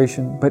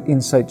inspiration, but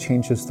insight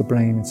changes the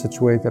brain in such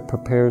a way that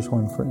prepares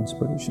one for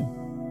inspiration.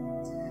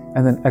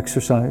 And then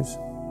exercise,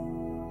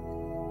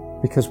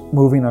 because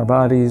moving our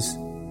bodies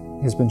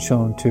has been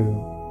shown to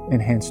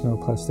enhance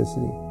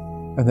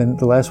neuroplasticity. And then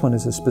the last one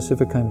is a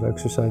specific kind of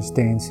exercise,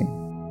 dancing.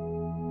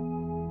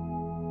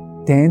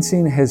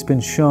 Dancing has been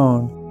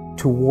shown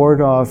to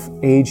ward off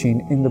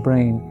aging in the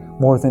brain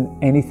more than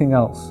anything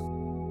else.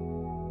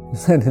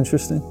 Isn't that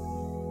interesting?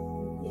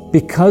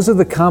 Because of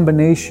the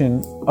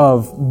combination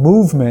of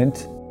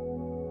movement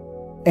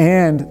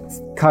and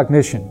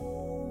cognition,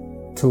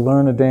 to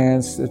learn a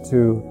dance,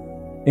 to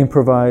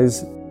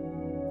improvise.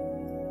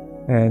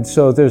 And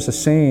so there's a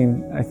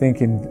saying, I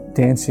think, in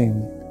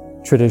dancing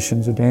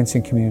traditions or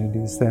dancing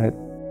communities that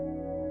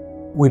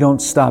we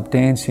don't stop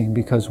dancing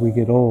because we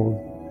get old.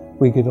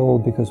 We get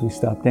old because we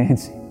stop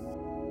dancing.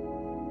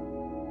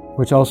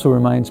 Which also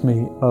reminds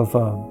me of,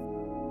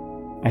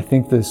 I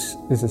think this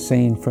is a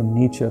saying from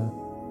Nietzsche,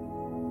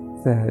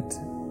 that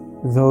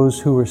those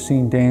who were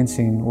seen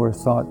dancing were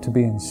thought to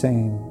be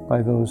insane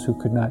by those who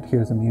could not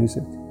hear the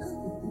music.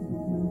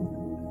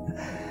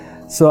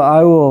 So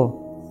I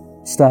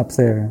will stop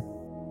there.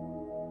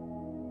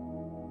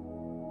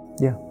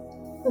 Yeah.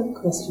 I have a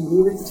question.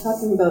 We were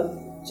talking about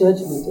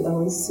judgment. It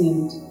always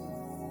seemed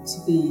to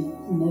be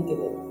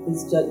negative.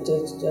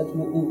 Does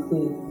judgment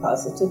include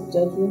positive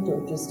judgment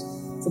or just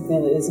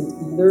something that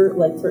isn't either?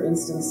 Like, for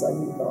instance,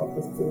 I'm involved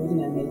with food,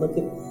 and I may look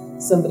at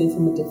somebody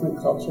from a different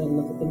culture and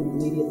look at them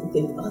and immediately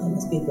think, oh, that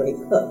must be a great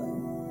cook.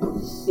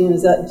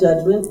 Is that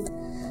judgment?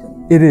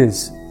 It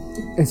is.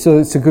 And so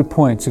it's a good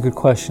point. It's a good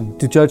question.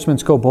 Do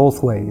judgments go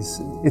both ways?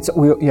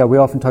 We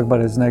often talk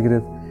about it as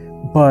negative,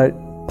 but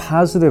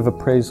positive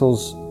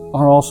appraisals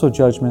are also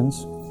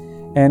judgments.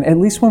 And at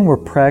least when we're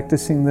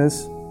practicing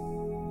this,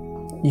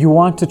 you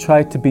want to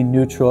try to be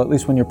neutral, at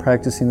least when you're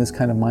practicing this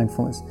kind of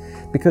mindfulness,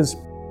 because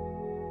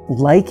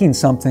liking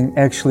something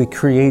actually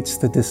creates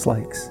the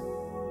dislikes.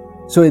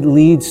 So it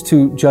leads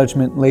to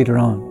judgment later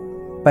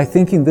on. By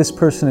thinking this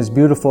person is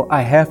beautiful,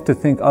 I have to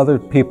think other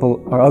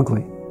people are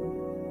ugly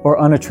or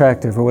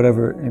unattractive or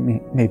whatever it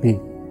may be.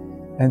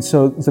 And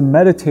so the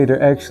meditator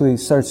actually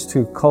starts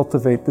to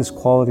cultivate this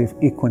quality of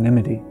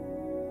equanimity.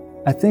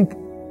 I think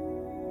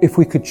if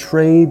we could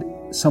trade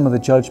some of the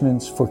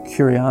judgments for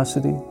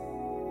curiosity,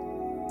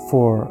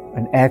 for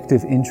an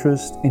active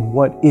interest in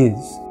what is,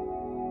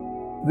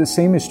 the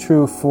same is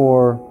true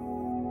for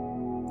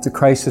the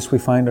crisis we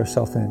find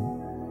ourselves in.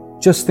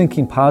 Just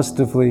thinking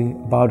positively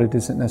about it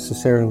isn't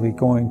necessarily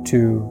going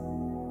to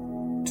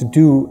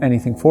do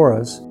anything for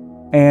us.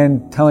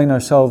 And telling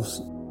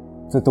ourselves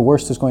that the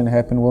worst is going to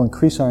happen will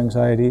increase our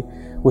anxiety,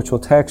 which will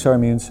tax our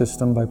immune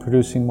system by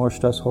producing more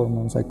stress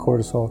hormones like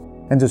cortisol,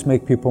 and just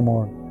make people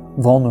more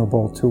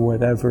vulnerable to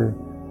whatever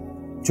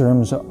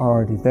germs are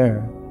already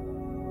there.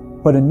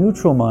 But a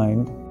neutral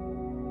mind,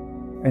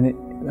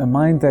 and a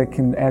mind that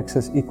can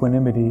access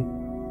equanimity,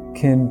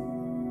 can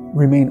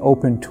remain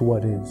open to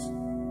what is.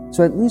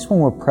 So at least when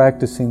we're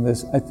practicing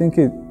this, I think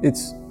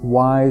it's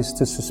wise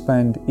to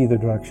suspend either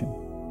direction.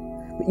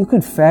 But you can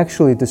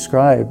factually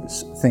describe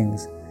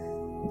things.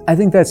 I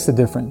think that's the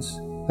difference.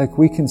 Like,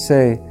 we can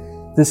say,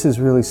 this is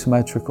really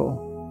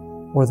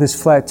symmetrical, or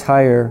this flat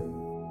tire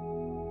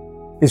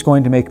is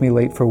going to make me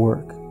late for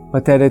work.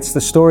 But that it's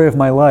the story of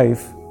my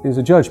life is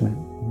a judgment.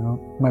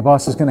 My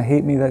boss is going to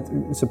hate me, that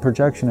it's a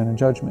projection and a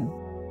judgment.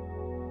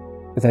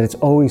 But that it's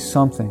always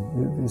something,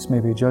 this may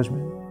be a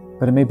judgment.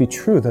 But it may be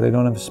true that I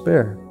don't have a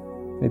spare.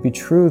 It may be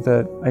true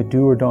that I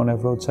do or don't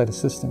have roadside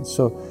assistance.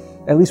 So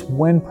at least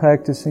when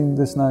practicing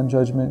this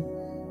non-judgment,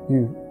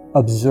 you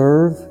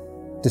observe,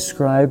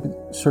 describe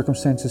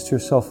circumstances to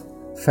yourself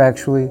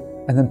factually,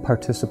 and then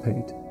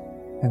participate.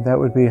 And that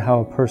would be how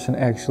a person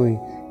actually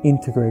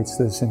integrates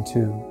this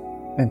into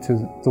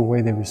the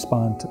way they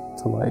respond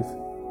to life.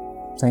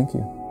 Thank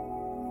you.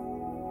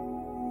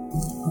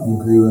 I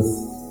agree with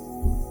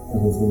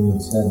everything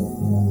you've said,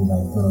 and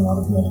I've done a lot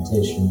of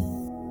meditation.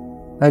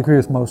 I agree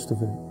with most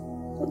of it.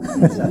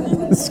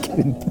 Just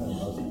kidding.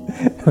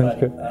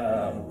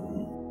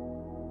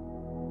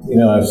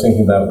 I was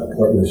thinking about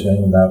what you were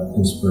saying about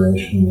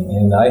inspiration,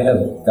 and I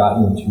have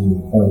gotten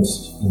to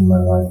points in my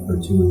life for 2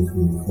 or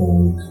 3 or 4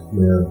 weeks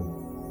where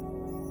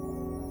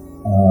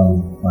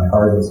my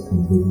heart is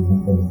completely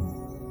open.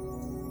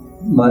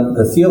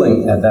 The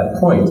feeling at that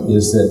point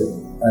is that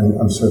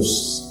I'm sort of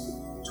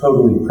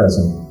totally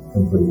present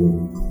completely,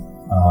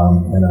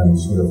 and I'm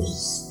sort of.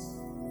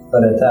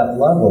 But at that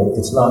level,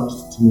 it's not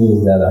to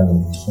me that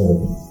I'm sort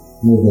of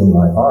moving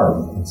my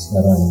arm. It's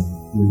that I'm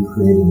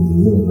recreating the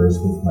universe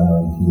with my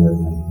arm here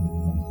and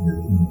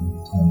here.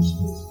 Time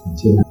shifts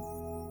continue.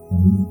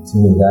 And to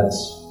me,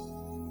 that's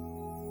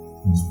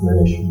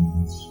inspiration.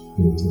 That's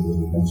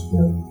creativity. That's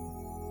where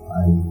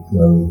I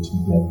go to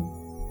get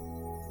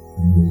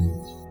the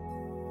music.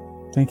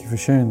 Thank you for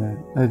sharing that.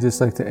 I'd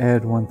just like to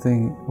add one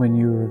thing. When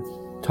you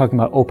were talking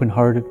about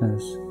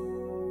open-heartedness,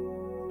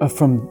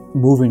 from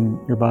moving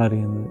your body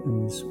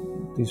in these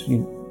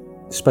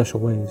special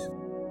ways,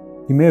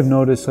 you may have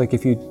noticed, like,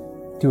 if you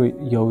do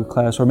a yoga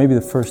class, or maybe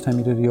the first time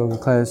you did a yoga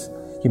class,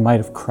 you might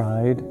have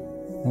cried.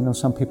 I know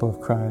some people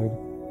have cried.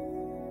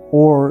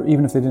 Or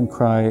even if they didn't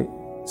cry,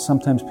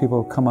 sometimes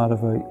people come out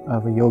of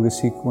a yoga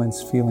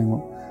sequence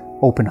feeling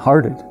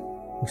open-hearted,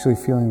 actually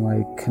feeling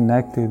like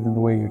connected in the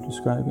way you're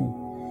describing.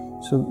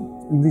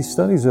 So in these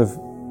studies of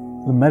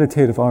the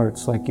meditative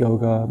arts like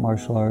yoga,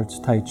 martial arts,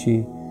 Tai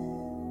Chi,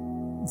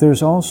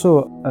 there's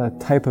also a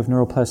type of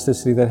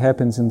neuroplasticity that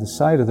happens in the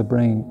side of the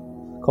brain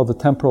called the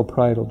temporal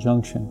parietal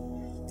junction.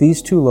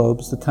 These two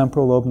lobes, the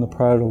temporal lobe and the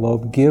parietal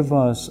lobe, give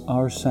us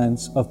our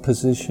sense of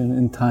position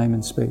in time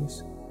and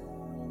space.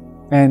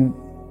 And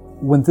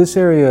when this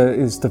area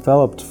is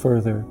developed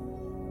further,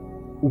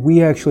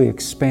 we actually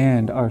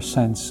expand our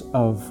sense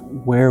of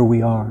where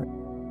we are.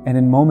 And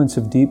in moments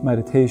of deep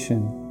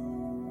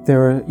meditation,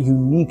 there are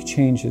unique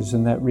changes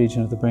in that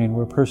region of the brain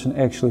where a person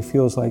actually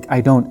feels like, I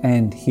don't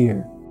end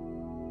here.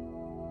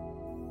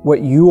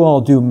 What you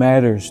all do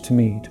matters to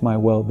me, to my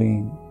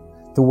well-being.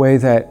 The way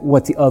that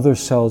what the other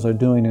cells are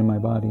doing in my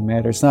body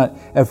matters. Not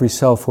every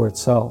cell for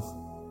itself.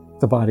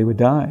 The body would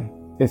die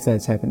if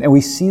that's happened. And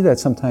we see that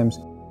sometimes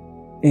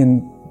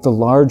in the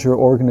larger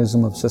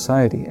organism of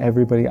society,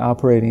 everybody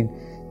operating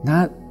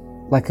not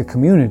like a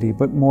community,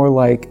 but more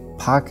like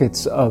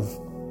pockets of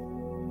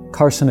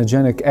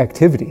carcinogenic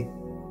activity.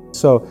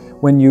 So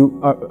when you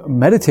are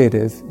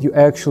meditative, you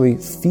actually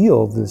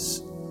feel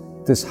this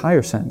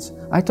higher sense.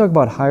 I talk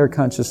about higher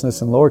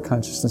consciousness and lower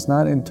consciousness,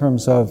 not in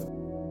terms of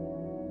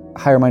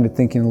higher-minded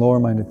thinking and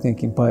lower-minded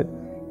thinking, but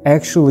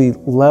actually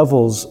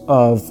levels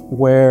of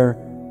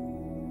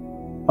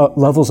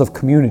levels of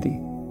community.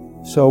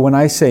 So when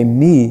I say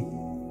me,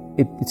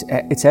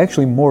 it's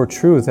actually more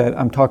true that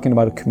I'm talking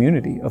about a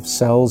community of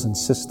cells and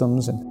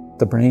systems and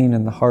the brain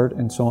and the heart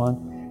and so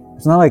on.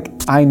 It's not like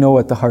I know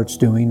what the heart's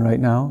doing right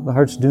now. The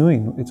heart's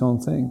doing its own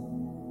thing.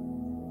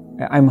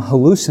 I'm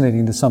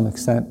hallucinating to some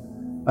extent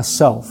a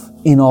self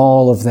in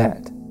all of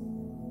that.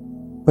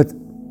 But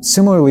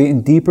similarly,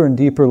 in deeper and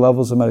deeper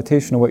levels of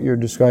meditation of what you're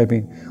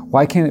describing,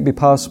 why can't it be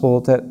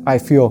possible that I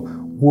feel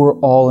we're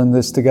all in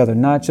this together,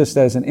 not just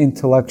as an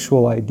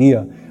intellectual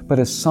idea, but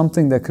as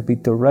something that could be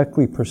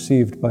directly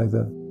perceived by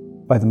the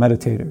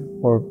meditator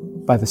or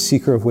by the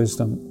seeker of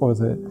wisdom or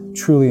the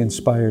truly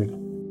inspired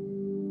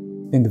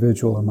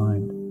individual or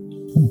mind.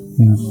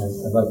 Yeah.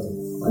 I'd like to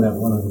point out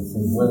one other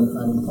thing. When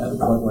I'm at a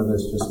point where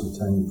there's just a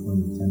tiny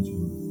point of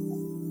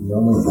tension, the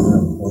only thing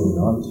I'm holding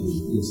on to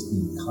is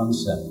the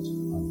concept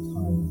of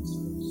time and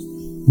space.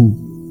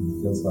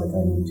 It feels like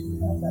I need to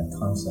have that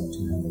concept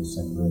to have a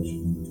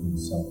separation between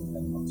self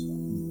and non-self.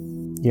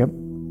 Yep.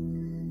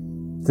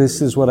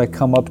 This is what I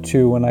come up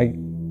to when I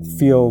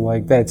feel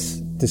like that's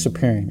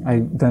disappearing.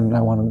 Then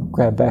I want to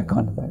grab back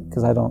onto that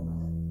because I don't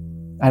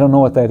know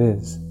what that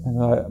is.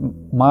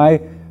 My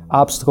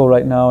obstacle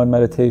right now in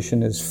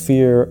meditation is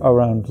fear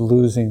around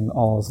losing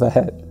all of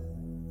that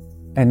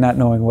and not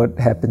knowing what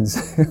happens.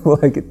 Will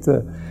I get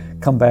to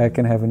come back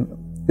and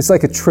it's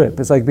like a trip.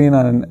 It's like being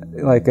on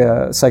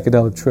a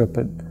psychedelic trip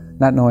and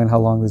not knowing how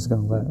long this is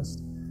going to last.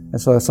 And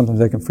so sometimes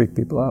that can freak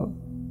people out.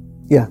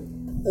 Yeah.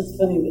 That's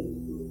funny.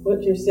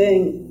 What you're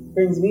saying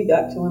brings me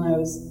back to when I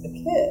was a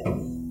kid.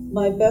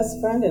 My best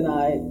friend and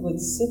I would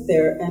sit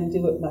there and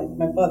do it.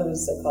 My father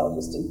was a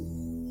psychologist, and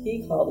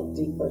he called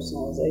it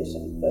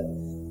depersonalization, but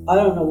I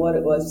don't know what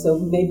it was, so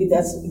maybe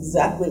that's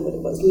exactly what it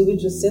was. We would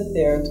just sit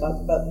there and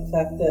talk about the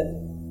fact that,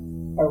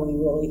 are we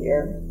really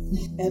here?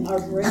 And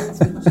our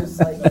brains would just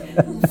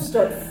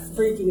start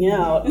freaking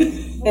out.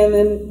 And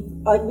then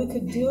we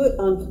could do it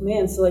on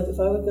command. So if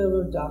I would go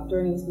to a doctor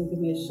and he was going to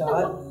give me a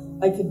shot,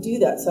 I could do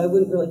that, so I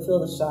wouldn't really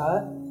feel the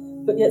shot.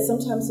 But yet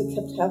sometimes it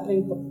kept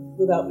happening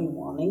without me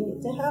wanting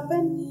it to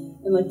happen.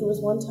 And there was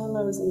one time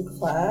I was in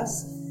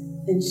class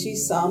and she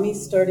saw me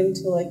starting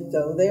to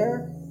go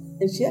there.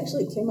 And she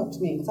actually came up to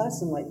me in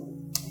class and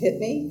hit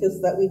me because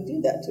that we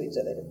do that to each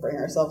other to bring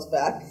ourselves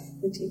back.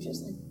 The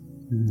teacher's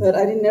but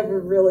I didn't ever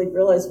really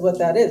realize what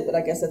that is. But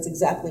I guess that's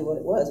exactly what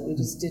it was. We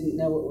just didn't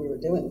know what we were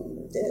doing when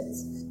we were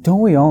kids. Don't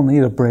we all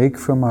need a break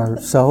from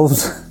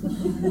ourselves?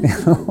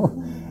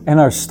 And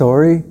our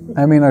story?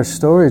 I mean, our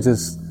story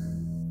just,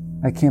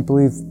 I can't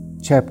believe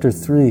chapter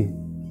 3.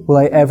 Will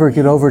I ever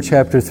get over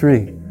chapter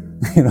 3?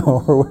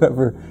 Or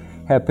whatever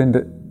happened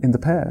in the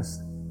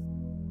past.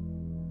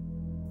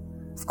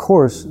 Of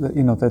course,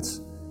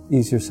 that's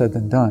easier said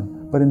than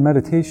done. But in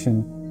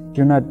meditation,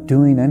 you're not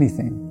doing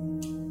anything.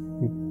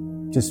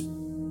 You're just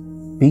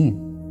being.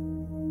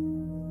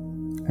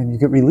 And you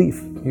get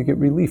relief. You get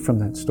relief from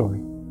that story.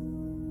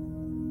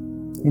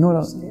 You know what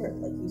else? Scared,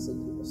 like you said,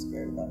 people were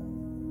scared about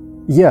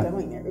Yeah.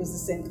 going there. It was the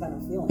same kind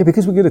of feeling. Yeah,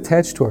 because we get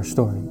attached to our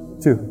story,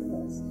 too.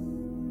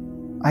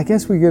 I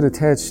guess we get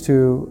attached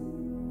to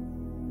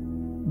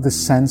the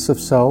sense of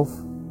self.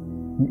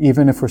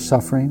 Even if we're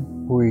suffering,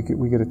 we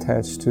get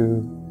attached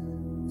to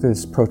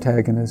this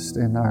protagonist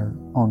in our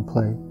own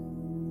play.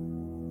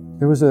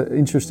 There was an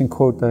interesting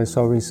quote that I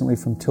saw recently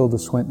from Tilda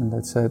Swinton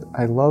that said,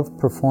 I love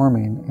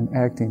performing and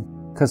acting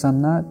because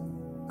I'm not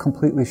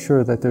completely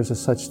sure that there's a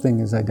such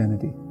thing as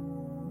identity.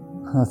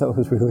 I thought that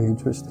was really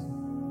interesting.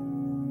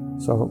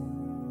 So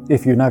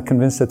if you're not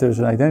convinced that there's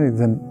an identity,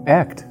 then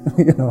act,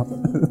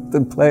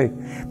 then play.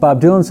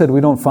 Bob Dylan said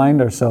we don't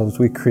find ourselves,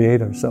 we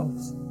create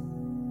ourselves.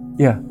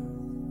 Yeah.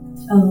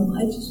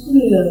 I just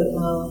wanted to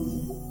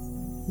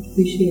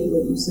appreciate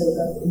what you said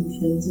about the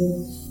intrinsic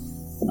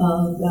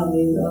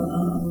value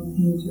of a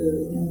painter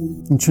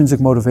and intrinsic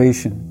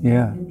motivation.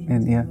 Yeah,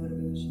 and yeah.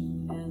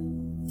 Motivation.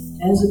 And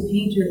as a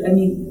painter,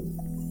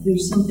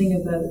 there's something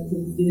about the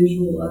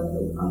visual out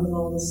of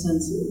all the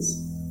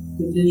senses,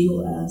 the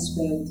visual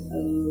aspect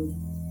of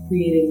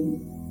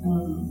creating a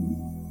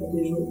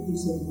visual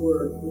piece of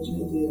work, which I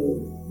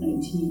do when I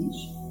teach,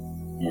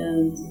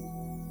 and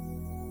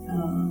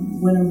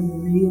when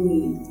I'm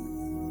really,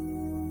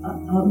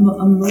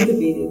 I'm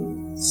motivated.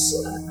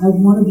 I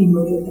want to be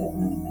motivated.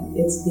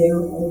 It's there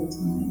all the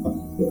time.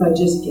 If I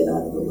just get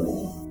out of the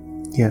way.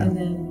 Yeah. And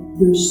then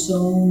there's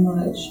so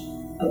much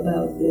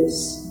about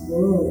this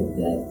world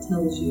that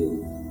tells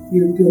you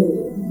you're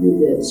good, you're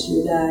this,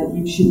 you're that,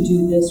 you should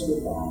do this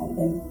with that,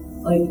 and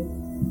like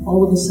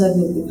all of a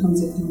sudden it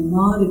becomes a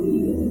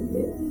commodity, and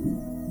it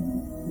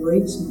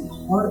breaks my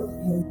heart.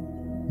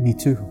 Me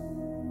too.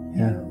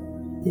 Yeah.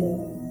 Yeah.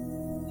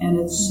 And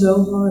it's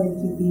so hard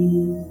to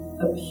be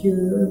a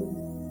pure,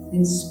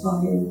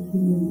 inspired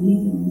human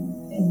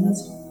being, and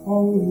that's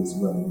always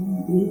what I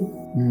want to be.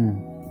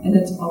 And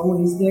it's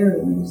always there,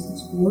 and there's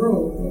this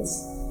world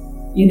that's,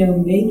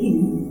 making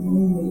you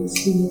lonely as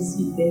soon as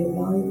they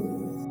evaluate it.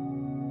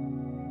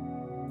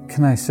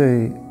 Can I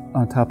say,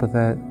 on top of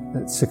that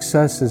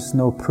success is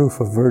no proof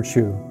of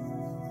virtue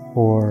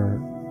or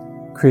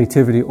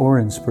creativity or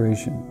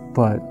inspiration,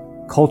 but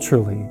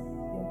culturally,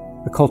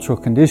 the cultural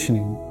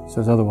conditioning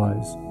says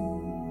otherwise.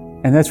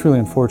 And that's really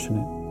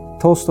unfortunate.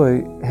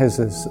 Tolstoy has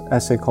this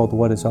essay called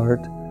What is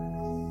Art?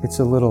 It's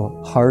a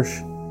little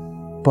harsh,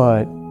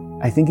 but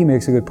I think he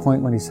makes a good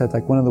point when he said,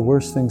 one of the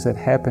worst things that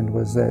happened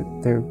was that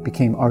there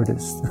became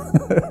artists.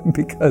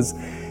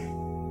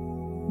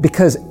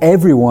 because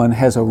everyone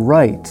has a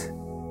right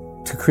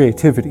to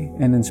creativity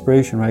and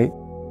inspiration, right?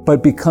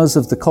 But because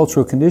of the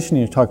cultural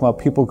conditioning you're talking about,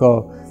 people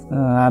go,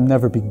 I'll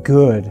never be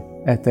good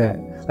at that.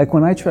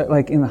 When I try,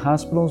 in the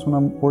hospitals, when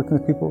I'm working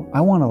with people,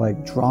 I want to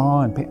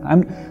draw and paint.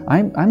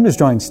 I'm just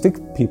drawing stick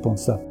people and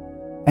stuff.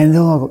 And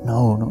they'll all go,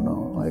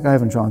 no. I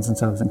haven't drawn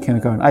since I was in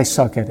kindergarten. I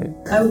suck at it.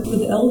 I work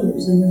with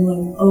elders, and they're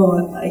like,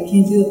 I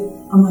can't do it.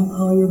 I'm like,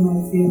 you're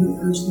my favorite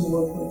person to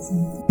work with.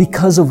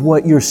 Because of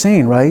what you're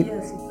saying, right?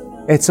 Yes.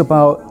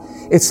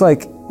 It's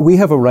like we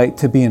have a right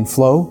to be in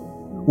flow.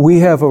 We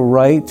have a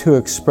right to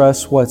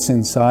express what's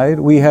inside.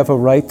 We have a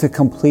right to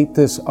complete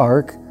this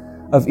arc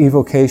of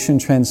evocation,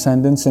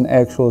 transcendence, and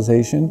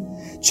actualization.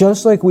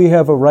 Just like we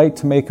have a right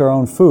to make our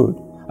own food.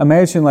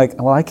 Imagine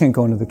I can't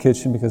go into the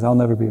kitchen because I'll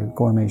never be a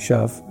gourmet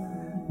chef.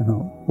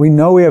 We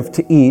know we have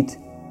to eat.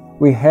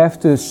 We have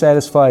to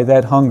satisfy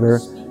that hunger.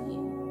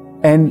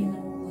 And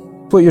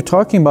what you're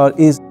talking about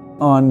is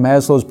on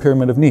Maslow's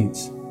pyramid of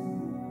needs.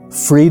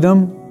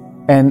 Freedom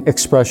and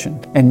expression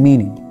and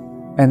meaning.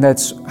 And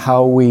that's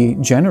how we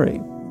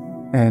generate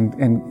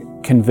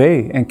and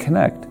convey and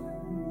connect.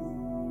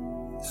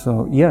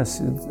 So yes,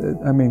 I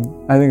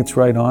think it's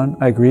right on.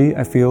 I agree,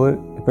 I feel it.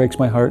 It breaks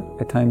my heart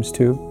at times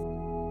too.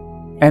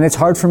 And it's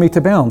hard for me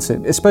to balance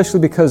it, especially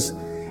because,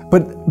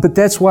 but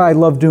that's why I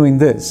love doing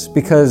this,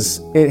 because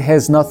it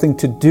has nothing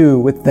to do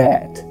with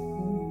that.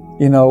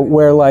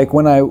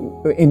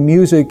 Where in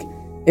music,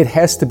 it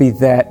has to be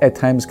that at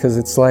times, because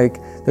it's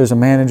there's a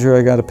manager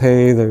I got to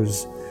pay,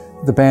 there's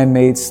the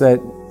bandmates that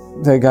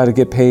they got to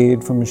get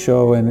paid from a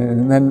show,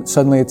 and then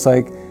suddenly it's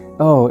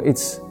it's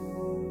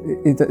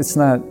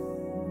not,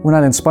 we're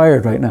not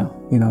inspired right now,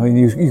 and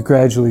you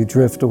gradually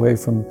drift away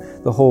from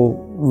the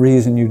whole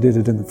reason you did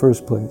it in the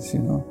first place,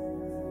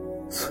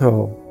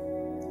 So,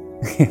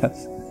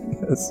 yes,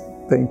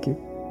 thank you.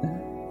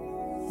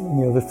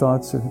 Any other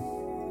thoughts?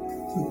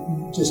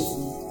 Just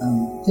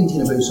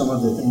thinking about some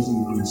of the things that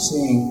you've been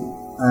saying,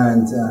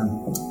 and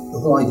the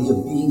whole idea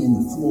of being in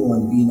the flow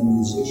and being a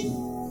musician.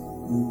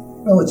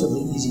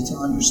 Relatively easy to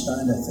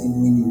understand, I think,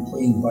 when you're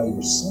playing by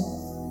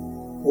yourself,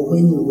 but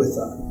when you're with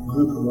a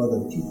group of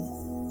other people.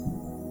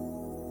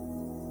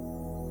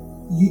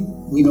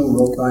 We know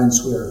rock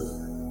bands where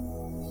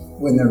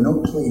when they're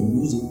not playing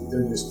music,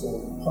 they're just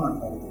falling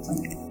apart all the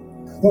time.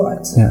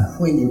 But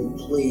when you're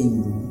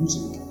playing the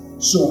music,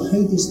 so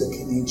how does the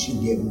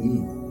connection get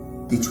made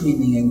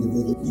between the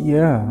individuals?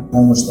 Yeah.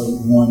 Almost like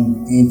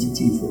one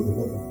entity for the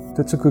whole.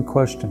 That's a good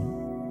question.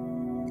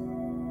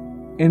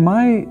 In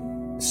my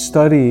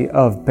study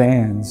of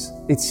bands,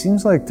 it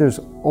seems like there's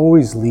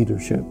always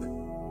leadership.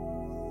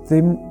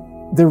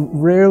 They're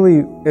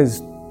rarely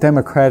as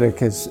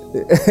democratic as,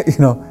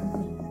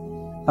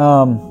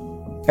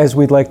 as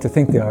we'd like to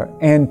think they are.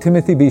 And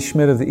Timothy B.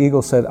 Schmidt of the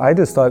Eagles said, I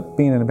just thought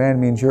being in a band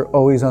means you're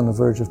always on the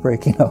verge of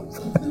breaking up.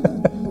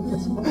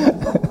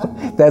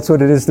 That's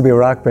what it is to be a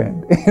rock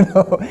band,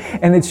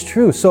 And it's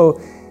true. So,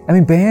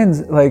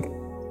 bands,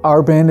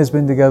 our band has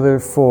been together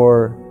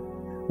for,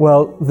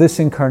 this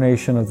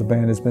incarnation of the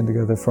band has been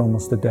together for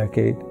almost a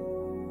decade.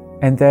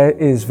 And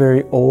that is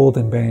very old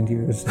in band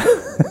years,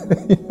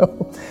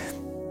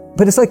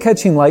 But it's like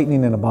catching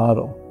lightning in a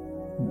bottle.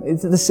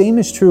 The same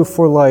is true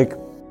for like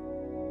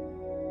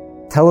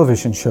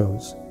television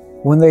shows.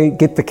 When they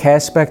get the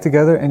cast back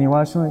together and you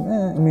watch them,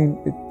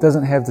 like, it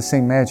doesn't have the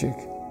same magic.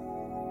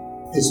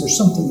 Is there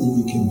something that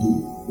you can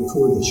do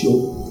before the show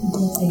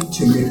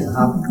to make it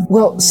happen?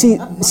 Well, see,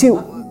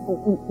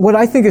 what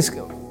I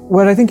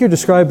think you're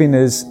describing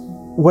is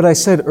what I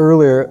said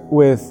earlier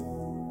with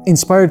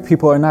inspired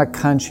people are not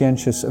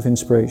conscientious of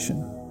inspiration,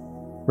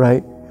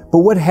 right? But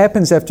what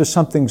happens after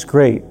something's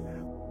great?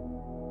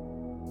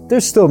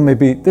 There's still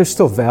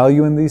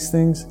value in these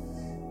things,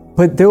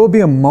 but there will be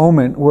a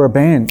moment where a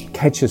band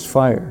catches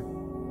fire.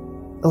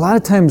 A lot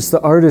of times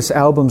the artist's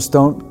albums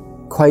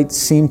don't quite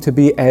seem to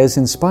be as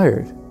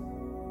inspired.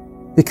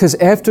 Because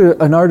after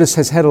an artist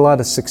has had a lot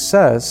of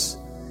success,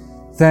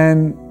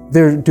 then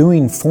they're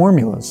doing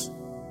formulas.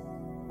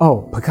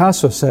 Oh,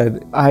 Picasso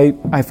said,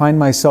 I find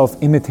myself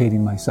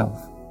imitating myself.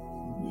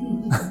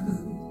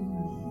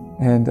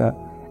 And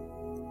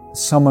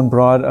someone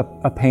brought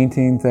a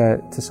painting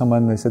to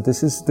someone, they said,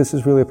 this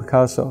is really a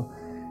Picasso.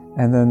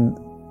 And then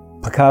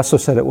Picasso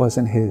said it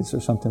wasn't his or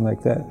something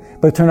like that.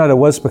 But it turned out it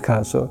was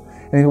Picasso.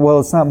 And he said, well,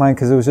 it's not mine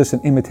because it was just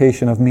an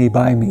imitation of me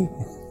by me.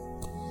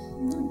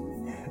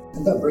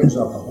 And that brings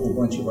up a whole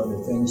bunch of other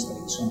things,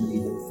 like somebody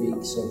that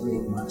fakes a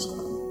great master.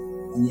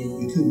 And yet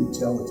you couldn't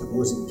tell that it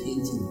wasn't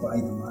painted by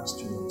the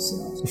master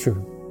themselves.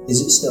 Sure. Is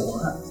it still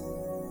art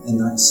in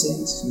that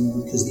sense?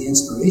 Because the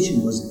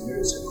inspiration wasn't there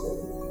as a copy.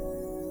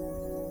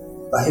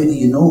 But how do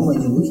you know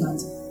when you look at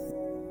it?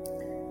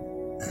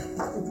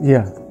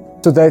 Yeah.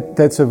 So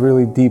that's a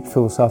really deep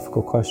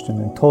philosophical question.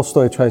 And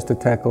Tolstoy tries to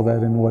tackle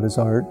that in What is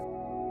Art?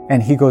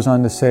 And he goes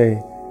on to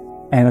say,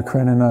 Anna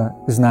Karenina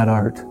is not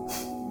art.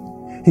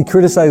 He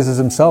criticizes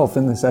himself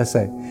in this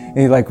essay. And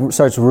he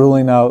starts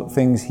ruling out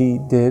things he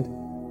did,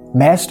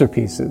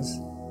 masterpieces.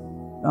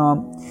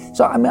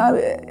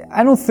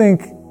 I don't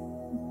think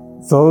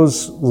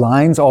those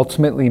lines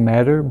ultimately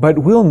matter, but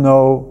we'll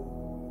know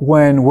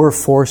when we're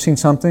forcing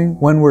something,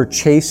 when we're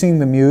chasing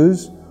the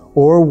muse,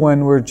 or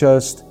when we're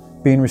just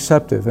being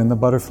receptive and the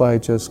butterfly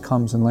just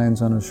comes and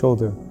lands on our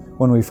shoulder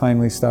when we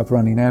finally stop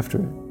running after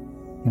it,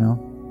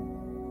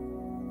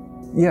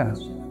 Yeah.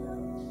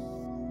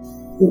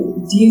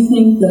 Do you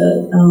think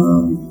that,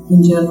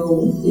 in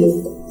general,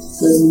 if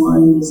the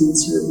mind is in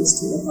service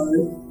to the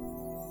heart,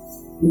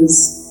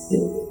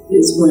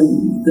 is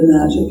when the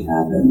magic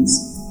happens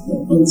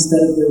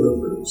instead of the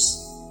reverse?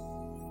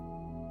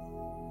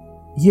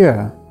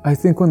 Yeah, I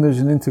think when there's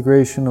an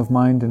integration of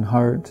mind and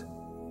heart,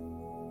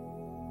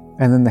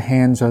 and then the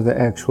hands are the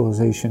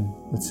actualization,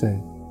 let's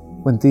say.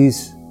 When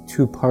these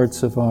two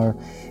parts of our,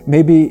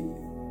 maybe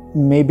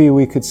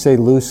we could say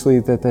loosely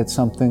that that's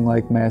something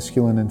like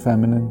masculine and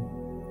feminine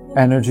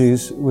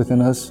energies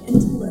within us.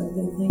 Intellect,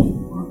 I think,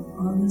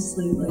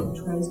 honestly,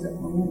 tries to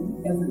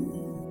own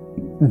everything.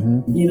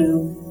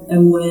 Mm-hmm.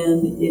 And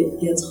when it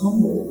gets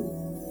humbled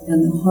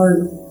and the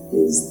heart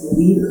is the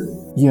leader,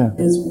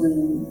 is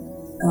when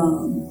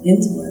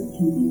intellect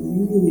can be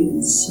really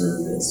in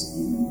service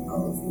in a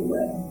powerful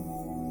way.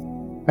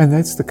 And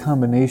that's the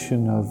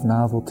combination of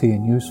novelty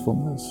and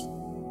usefulness.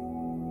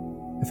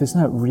 If it's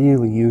not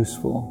really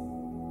useful,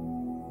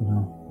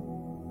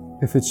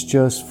 if it's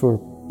just for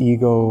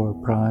ego or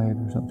pride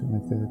or something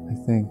like that, I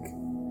think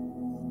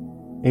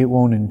it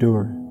won't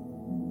endure.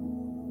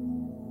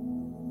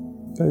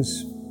 You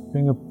guys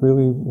bring up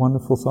really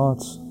wonderful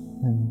thoughts,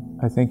 and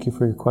I thank you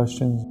for your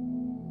questions.